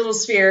world. In a little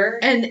sphere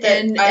and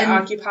I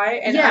occupy,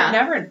 and I'm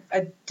never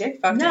a dick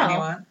fuck to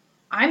anyone.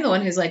 I'm the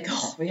one who's like,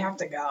 oh, we have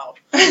to go.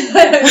 You're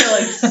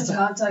like,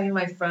 stop talking to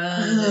my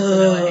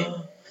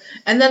friend.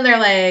 And then they're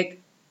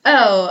like,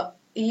 oh,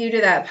 you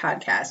do that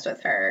podcast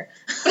with her.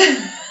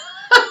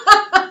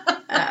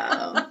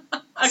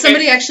 Okay.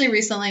 Somebody actually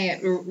recently,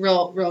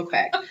 real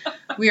quick,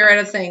 we were at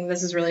a thing.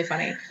 This is really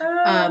funny.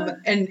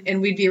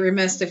 And we'd be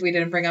remiss if we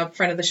didn't bring up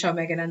friend of the show,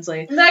 Megan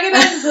Ensley. Megan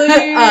Ensley!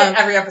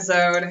 Every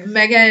episode.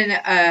 Megan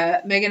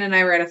and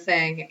I were at a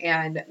thing,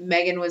 and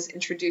Megan was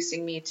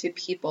introducing me to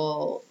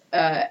people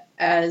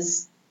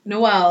as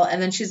Noelle,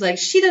 and then she's like,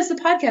 she does the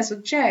podcast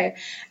with Jay.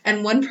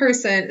 And one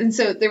person, and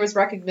so there was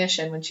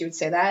recognition when she would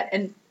say that,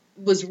 and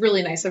was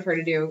really nice of her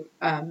to do.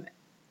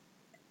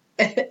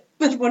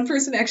 But one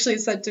person actually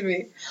said to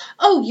me,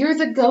 "Oh, you're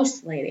the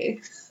ghost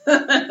lady."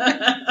 And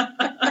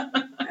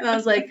I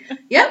was like,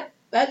 "Yep,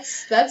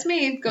 that's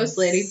me, ghost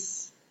lady."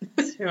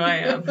 That's who I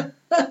am.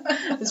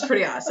 It's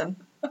pretty awesome.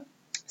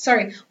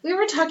 Sorry, we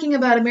were talking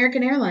about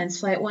American Airlines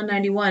Flight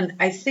 191,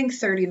 I think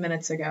 30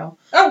 minutes ago.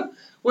 Oh,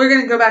 we're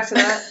going to go back to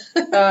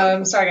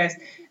that. Sorry, guys.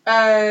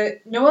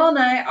 Noelle and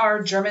I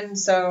are German,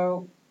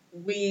 so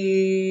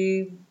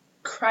we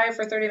cry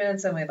for 30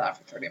 minutes and we laugh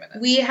for 30 minutes.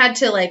 We had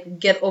to, like,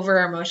 get over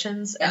our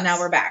emotions, and now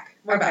we're back.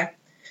 We're back.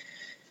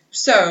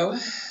 So,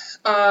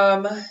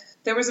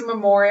 there was a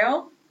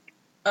memorial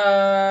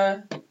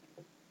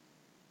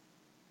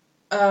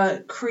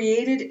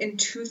created in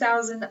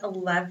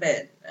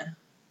 2011,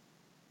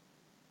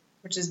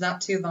 which is not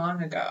too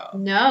long ago.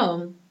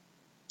 No.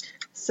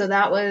 So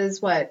that was,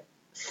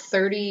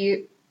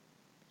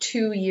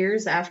 32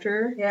 years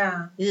after?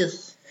 Yeah. Ugh.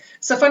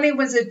 So funding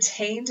was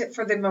obtained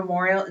for the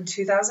memorial in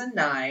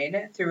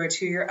 2009 through a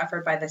 2-year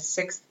effort by the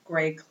 6th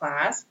grade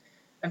class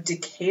of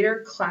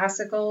Decatur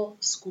Classical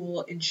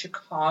School in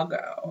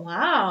Chicago.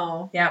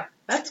 Wow. Yeah.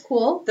 That's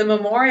cool. The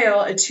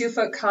memorial, a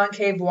 2-foot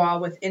concave wall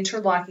with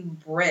interlocking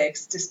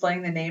bricks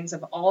displaying the names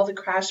of all the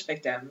crash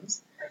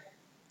victims,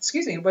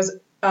 was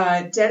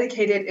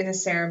dedicated in a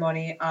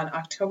ceremony on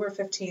October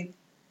 15th,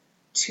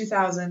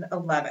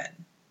 2011.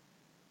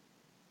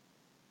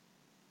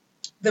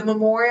 The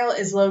memorial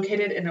is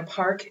located in a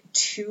park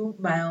 2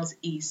 miles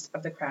east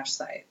of the crash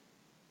site.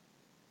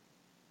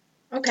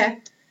 Okay.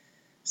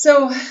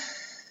 So,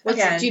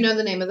 do you know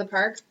the name of the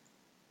park?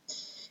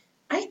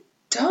 I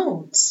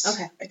don't.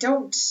 Okay. I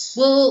don't.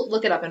 We'll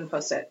look it up and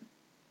post it.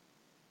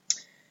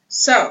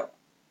 So.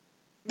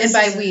 And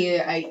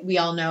by we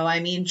all know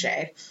I mean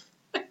Jay.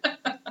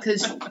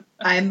 Because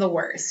I'm the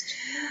worst.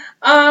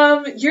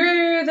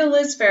 You're the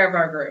Liz Fair of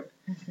our group.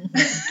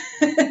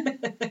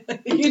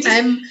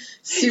 I'm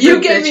super You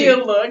give bitchy. me a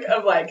look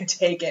of like,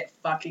 take it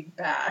fucking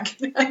back.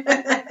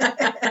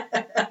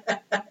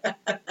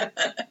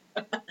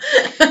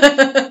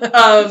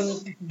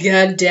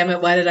 God damn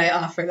it! Why did I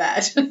offer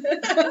that?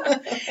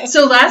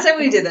 So last time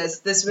we did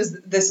this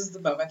is the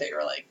moment that you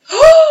were like,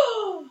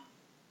 oh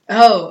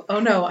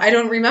no, I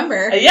don't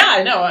remember. Yeah,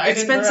 I know.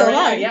 It's been so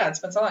long. Yeah, it's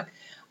been so long.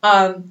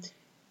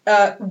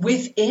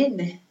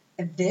 Within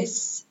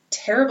this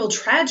terrible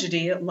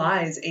tragedy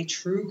lies a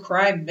true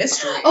crime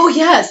mystery. Oh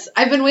yes,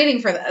 I've been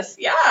waiting for this.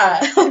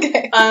 Yeah.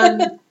 Okay.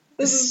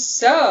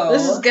 This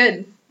is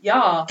good.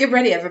 Yeah. Get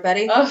ready,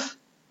 everybody.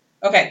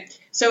 Okay.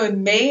 So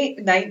in May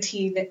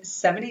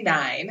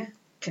 1979,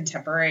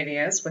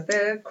 contemporaneous with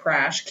the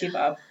crash, keep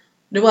up.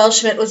 Noelle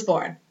Schmidt was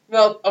born.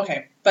 Well,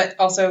 okay, but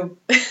also.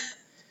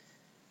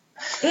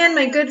 And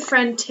my good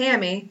friend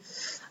Tammy.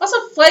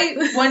 Also, Flight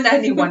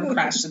 191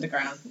 crashed to the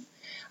ground.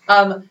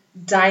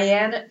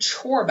 Diane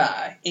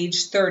Chorba,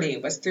 age 30,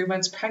 was 3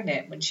 months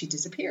pregnant when she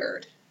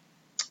disappeared.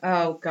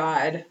 Oh,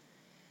 God.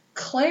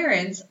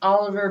 Clarence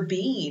Oliver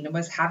Bean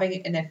was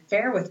having an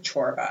affair with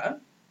Chorba.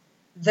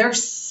 Their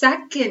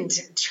second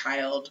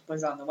child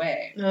was on the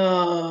way.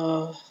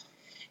 Oh.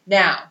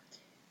 Now,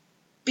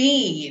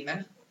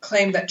 Bean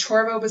claimed that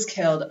Chorba was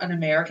killed on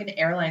American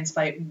Airlines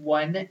Flight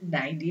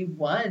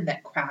 191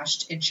 that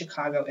crashed in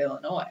Chicago,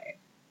 Illinois.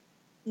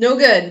 No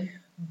good.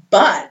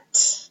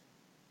 But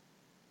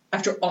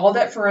after all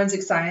that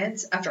forensic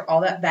science, after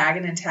all that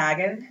bagging and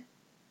tagging,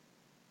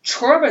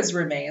 Chorba's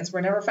remains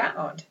were never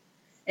found.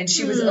 And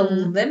she was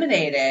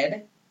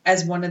eliminated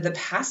as one of the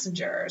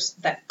passengers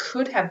that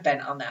could have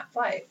been on that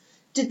flight.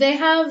 Did they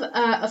have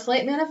a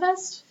flight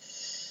manifest?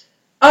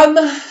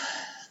 I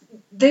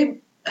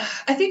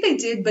think they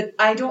did, but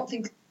I don't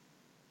think.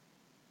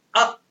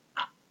 I'll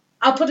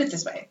put it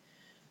this way: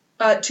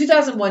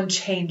 2001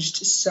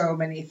 changed so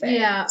many things.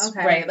 Yeah.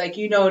 Okay. Right, like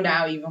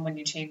now, even when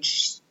you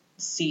change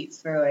seats,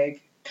 they're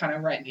like kind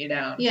of writing you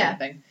down. Yeah. Kind of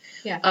thing.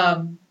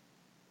 Yeah.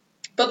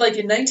 But like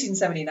in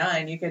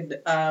 1979, you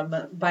could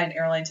buy an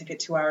airline ticket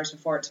 2 hours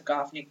before it took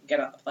off, and you could get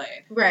on the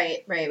plane.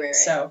 Right.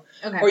 So,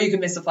 or you could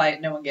miss a flight,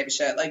 and no one gave a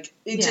shit. Like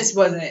it just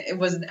wasn't. It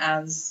wasn't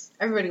as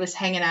everybody was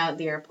hanging out at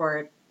the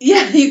airport.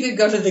 Yeah, you could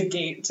go to the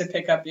gate to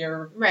pick up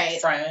your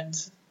friend.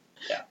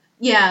 Yeah.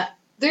 Yeah.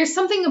 There's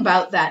something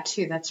about that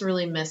too that's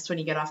really missed when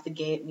you get off the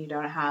gate and you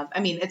don't have.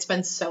 I mean, it's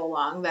been so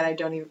long that I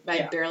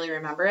barely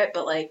remember it,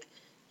 but like.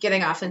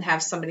 Getting off and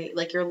have somebody,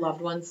 like your loved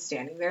ones,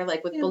 standing there,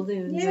 like with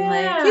balloons and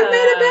like, you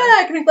made it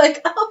back. And I'm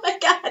like, oh my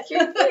God,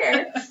 you're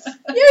here.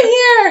 You're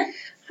here.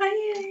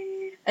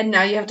 Hi. And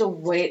now you have to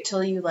wait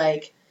till you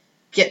like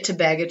get to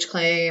baggage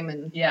claim.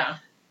 And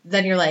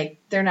then you're like,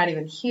 they're not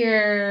even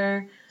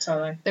here.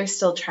 Totally. They're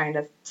still trying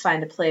to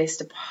find a place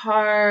to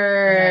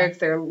park. Yeah.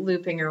 They're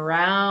looping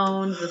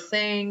around the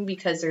thing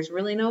because there's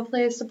really no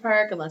place to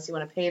park unless you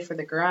want to pay for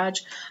the garage.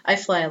 I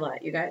fly a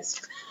lot, you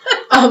guys.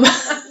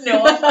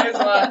 No, I fly a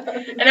lot.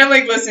 And I'm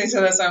like listening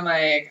to this, I'm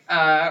like,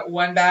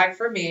 one bag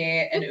for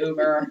me and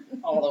Uber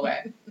all the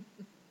way.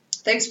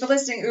 Thanks for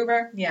listening,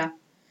 Uber. Yeah.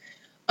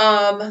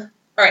 All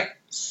right.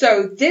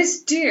 So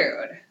this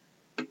dude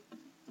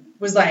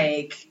was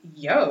like,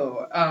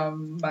 yo,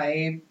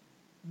 my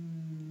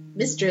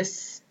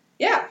Mistress.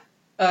 Yeah.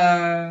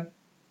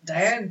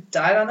 Diane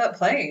died on that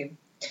plane.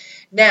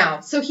 Now,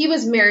 So he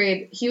was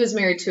married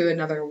to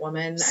another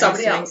woman.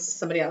 Somebody I'm assuming. else.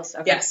 Somebody else.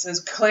 Okay. yes, it was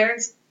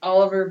Clarence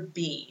Oliver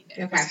Bean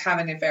Okay. was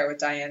having an affair with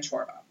Diane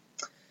Chorba.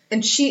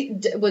 And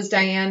was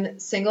Diane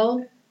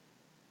single?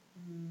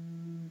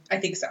 I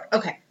think so.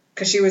 Okay.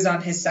 Because she was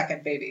on his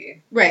second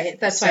baby. Right.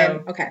 That's So-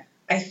 fine. Okay.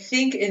 I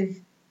think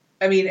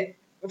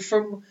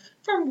from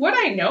what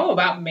I know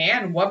about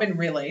man-woman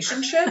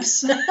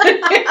relationships,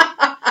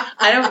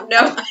 I don't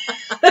know.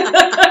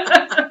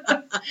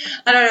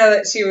 I don't know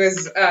that she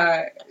was,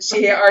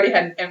 she already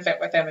had an infant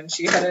with him and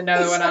she had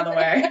another one on the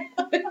way.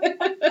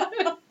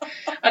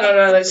 I don't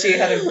know that she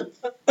had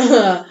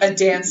a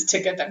dance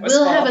ticket that was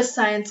We'll full. have a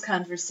science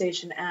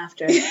conversation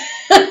after.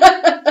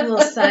 A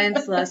little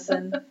science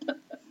lesson.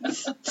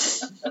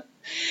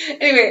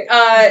 Anyway,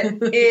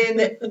 in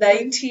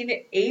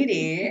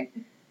 1980,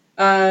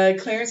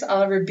 Clarence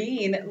Oliver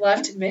Bean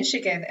left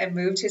Michigan and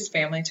moved his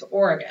family to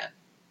Oregon.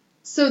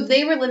 So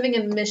they were living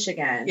in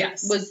Michigan.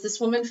 Yes. Was this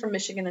woman from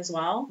Michigan as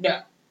well?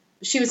 No.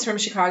 She was from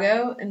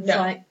Chicago and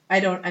No.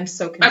 I'm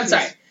so confused. I'm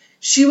sorry.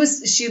 She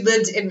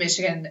lived in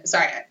Michigan.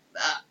 Sorry.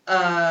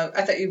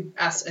 I thought you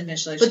asked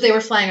initially. But they were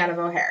flying out of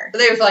O'Hare.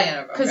 They were flying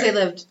out of Because they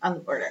lived on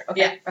the border.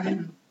 Okay. Yeah. Okay.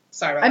 Mhm.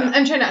 Sorry about that.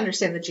 I'm trying to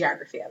understand the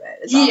geography of it.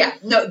 is all. Yeah.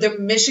 No, the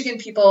Michigan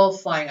people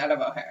flying out of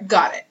O'Hare.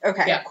 Got it.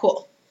 Okay. Yeah.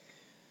 Cool.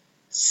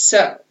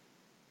 So,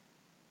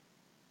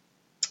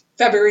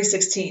 February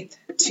 16th,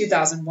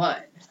 2001,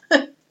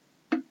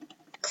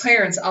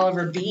 Clarence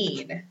Oliver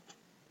Bean,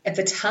 at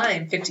the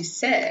time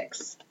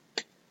 56,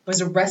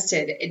 was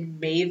arrested in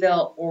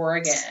Mayville,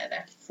 Oregon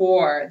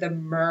for the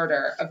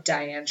murder of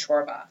Diane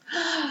Chorba.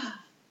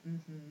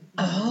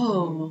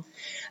 Oh.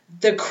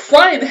 The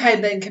crime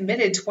had been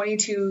committed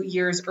 22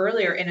 years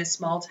earlier in a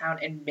small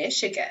town in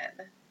Michigan.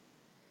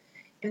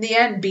 In the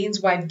end,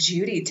 Bean's wife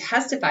Judy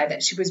testified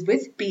that she was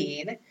with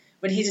Bean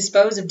when he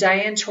disposed of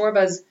Diane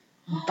Chorba's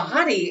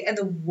body in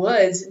the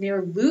woods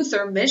near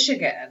Luther,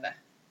 Michigan.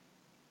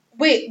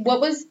 Wait, what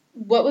was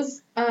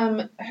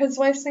his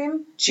wife's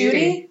name?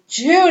 Judy.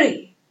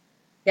 Judy.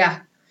 Yeah.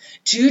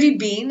 Judy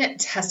Bean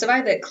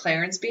testified that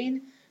Clarence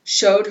Bean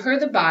showed her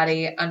the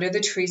body under the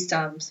tree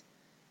stumps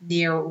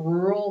near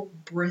rural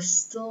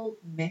Bristol,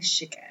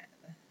 Michigan.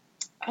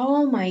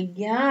 Oh my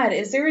God.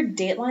 Is there a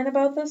dateline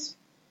about this?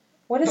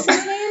 What is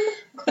his name?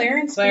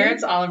 Clarence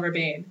Clarence Oliver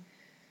Bean.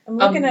 I'm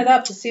looking it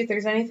up to see if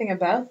there's anything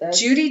about this.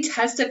 Judy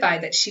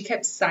testified that she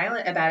kept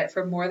silent about it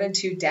for more than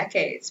 2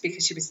 decades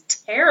because she was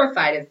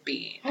terrified of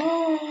Bean.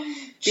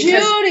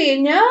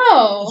 Judy,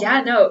 no.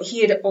 Yeah, no,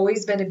 he had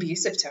always been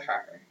abusive to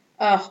her.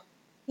 Oh,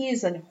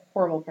 he's a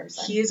horrible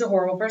person. He is a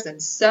horrible person.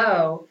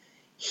 So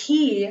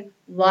he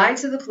lied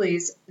to the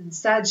police and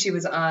said she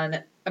was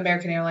on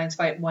American Airlines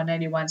Flight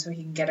 191 so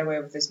he can get away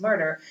with his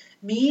murder.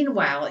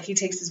 Meanwhile, he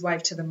takes his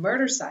wife to the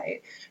murder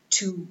site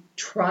to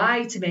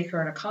try to make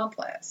her an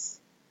accomplice,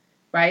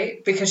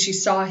 right? Because she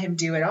saw him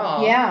do it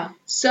all. Yeah.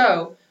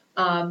 So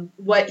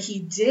what he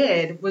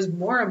did was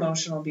more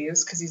emotional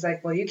abuse because he's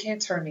like, well, you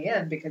can't turn me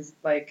in because,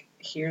 like,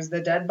 here's the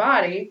dead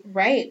body.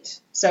 Right.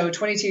 So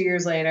 22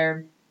 years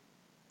later,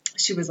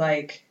 she was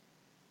like,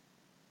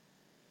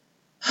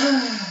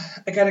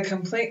 I gotta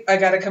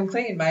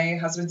complain. My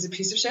husband's a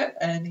piece of shit,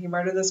 and he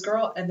murdered this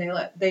girl, and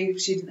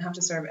she didn't have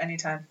to serve any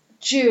time.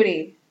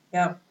 Judy.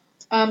 Yeah.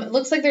 It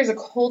looks like there's a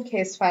cold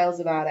case files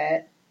about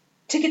it.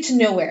 Ticket to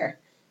nowhere.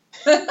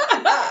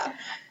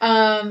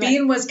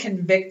 Bean was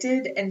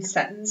convicted and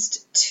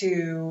sentenced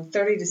to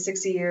 30 to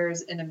 60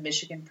 years in a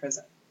Michigan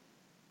prison.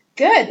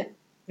 Good.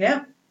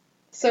 Yeah,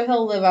 So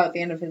he'll live out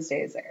the end of his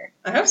days there.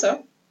 I hope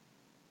so.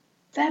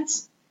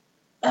 That's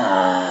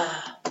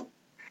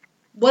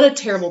what a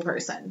terrible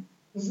person.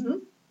 Mm-hmm.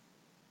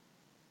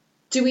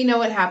 Do we know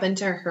what happened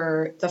to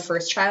her, the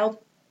first child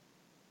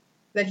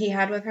that he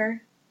had with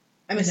her?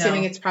 I'm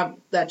assuming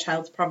that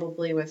child's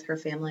probably with her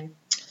family.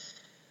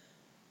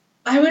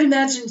 I would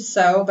imagine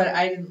so, but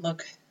I didn't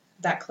look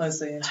that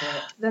closely into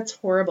it. That's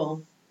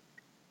horrible.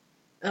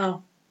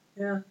 Oh.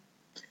 Yeah.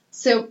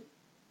 So,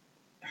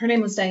 her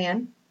name was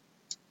Diane?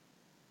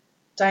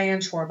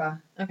 Diane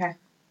Chorba. Okay.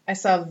 I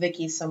saw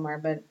Vicky somewhere,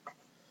 but I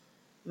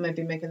might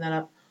be making that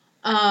up.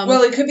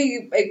 Well, it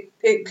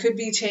could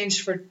be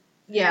changed for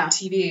yeah.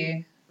 TV.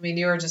 I mean,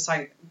 you were just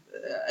like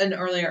an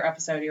earlier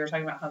episode. You were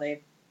talking about how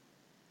they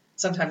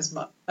sometimes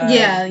monkey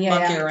around.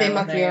 They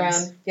monkey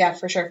names. around. Yeah,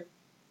 for sure.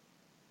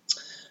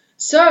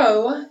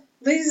 So,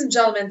 ladies and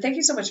gentlemen, thank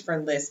you so much for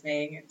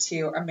listening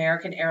to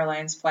American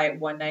Airlines Flight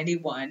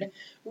 191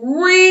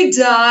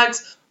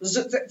 Redux.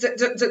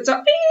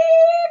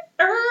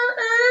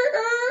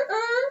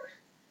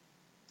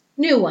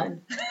 New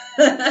one.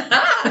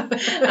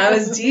 I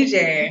was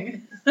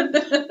DJing.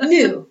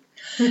 New.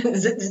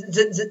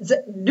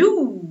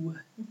 New.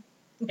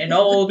 An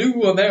all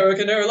new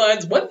American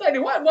Airlines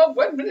 191.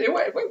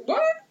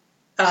 What?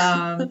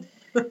 I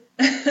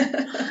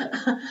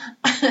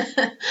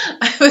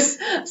was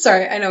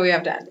sorry, I know we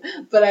have to end,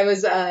 but I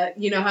was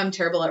you know how I'm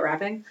terrible at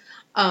rapping,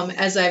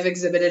 as I've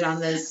exhibited on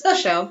this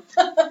show.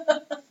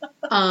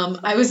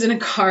 I was in a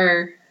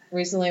car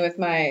recently with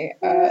my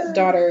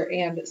daughter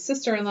and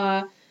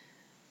sister-in-law.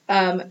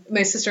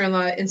 My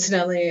sister-in-law,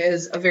 incidentally,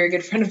 is a very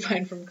good friend of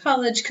mine from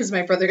college because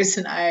my brothers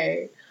and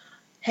I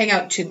hang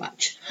out too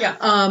much.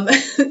 Yeah.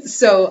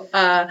 So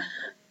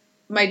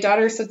my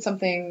daughter said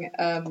something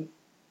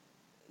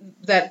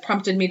that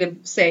prompted me to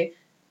say,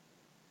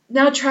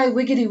 now try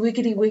wiggity,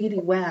 wiggity,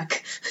 wiggity,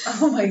 whack.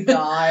 Oh my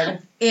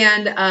God.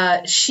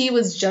 And she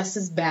was just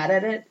as bad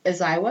at it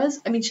as I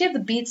was. I mean, she had the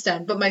beats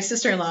down, but my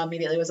sister-in-law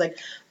immediately was like,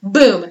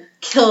 boom,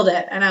 killed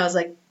it. And I was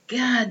like,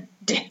 God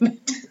damn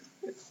it.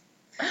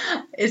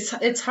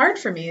 It's hard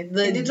for me. You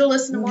need to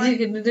listen to more. I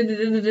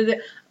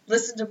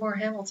Listen to more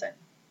Hamilton.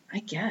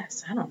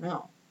 guess. I don't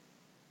know.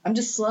 I'm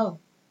just slow.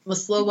 I'm a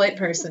slow white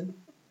person.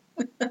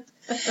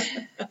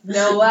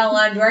 Noelle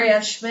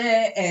Andrea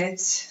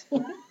Schmidt.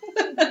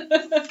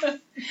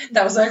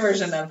 That was my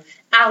version of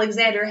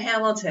Alexander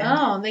Hamilton.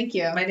 Oh, thank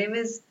you. My name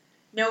is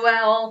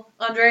Noelle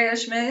Andrea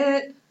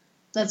Schmidt.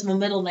 That's my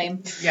middle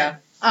name. Yeah.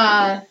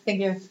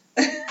 Thank you.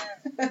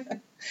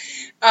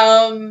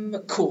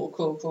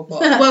 Cool.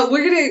 Well,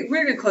 we're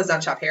gonna close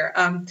down shop here.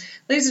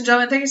 Ladies and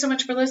gentlemen, thank you so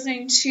much for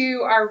listening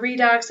to our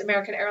Redux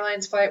American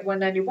Airlines Flight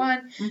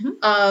 191.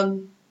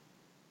 Mm-hmm.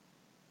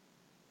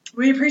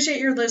 We appreciate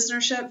your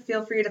listenership.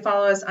 Feel free to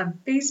follow us on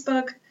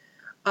Facebook.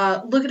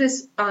 Look at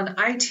us on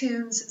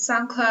iTunes.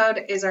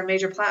 SoundCloud is our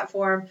major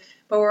platform,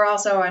 but we're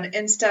also on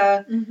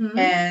Insta. Mm-hmm.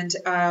 And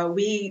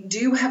we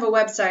do have a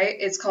website.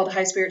 It's called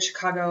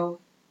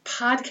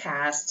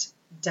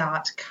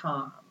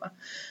highspiritchicagopodcast.com.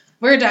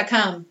 We're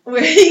 .com.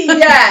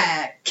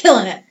 Yeah.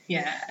 Killing it.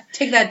 Yeah.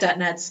 Take that,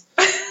 .nets.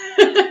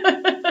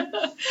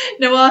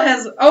 Noelle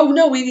has... Oh,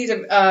 no, we need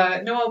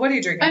to... Noelle, what are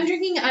you drinking? I'm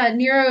drinking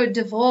Nero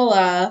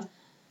D'Avola.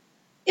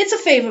 It's a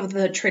fave of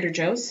the Trader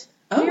Joe's.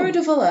 Oh. Nero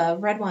D'Avola,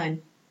 red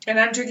wine. And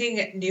I'm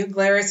drinking New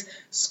Glarus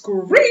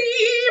Scream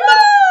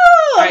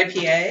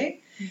IPA.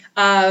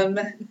 And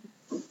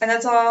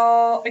that's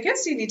all I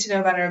guess you need to know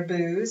about our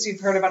booze.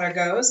 You've heard about our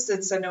ghost,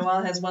 and so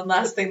Noelle has one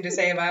last thing to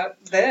say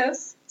about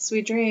this.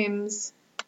 Sweet dreams.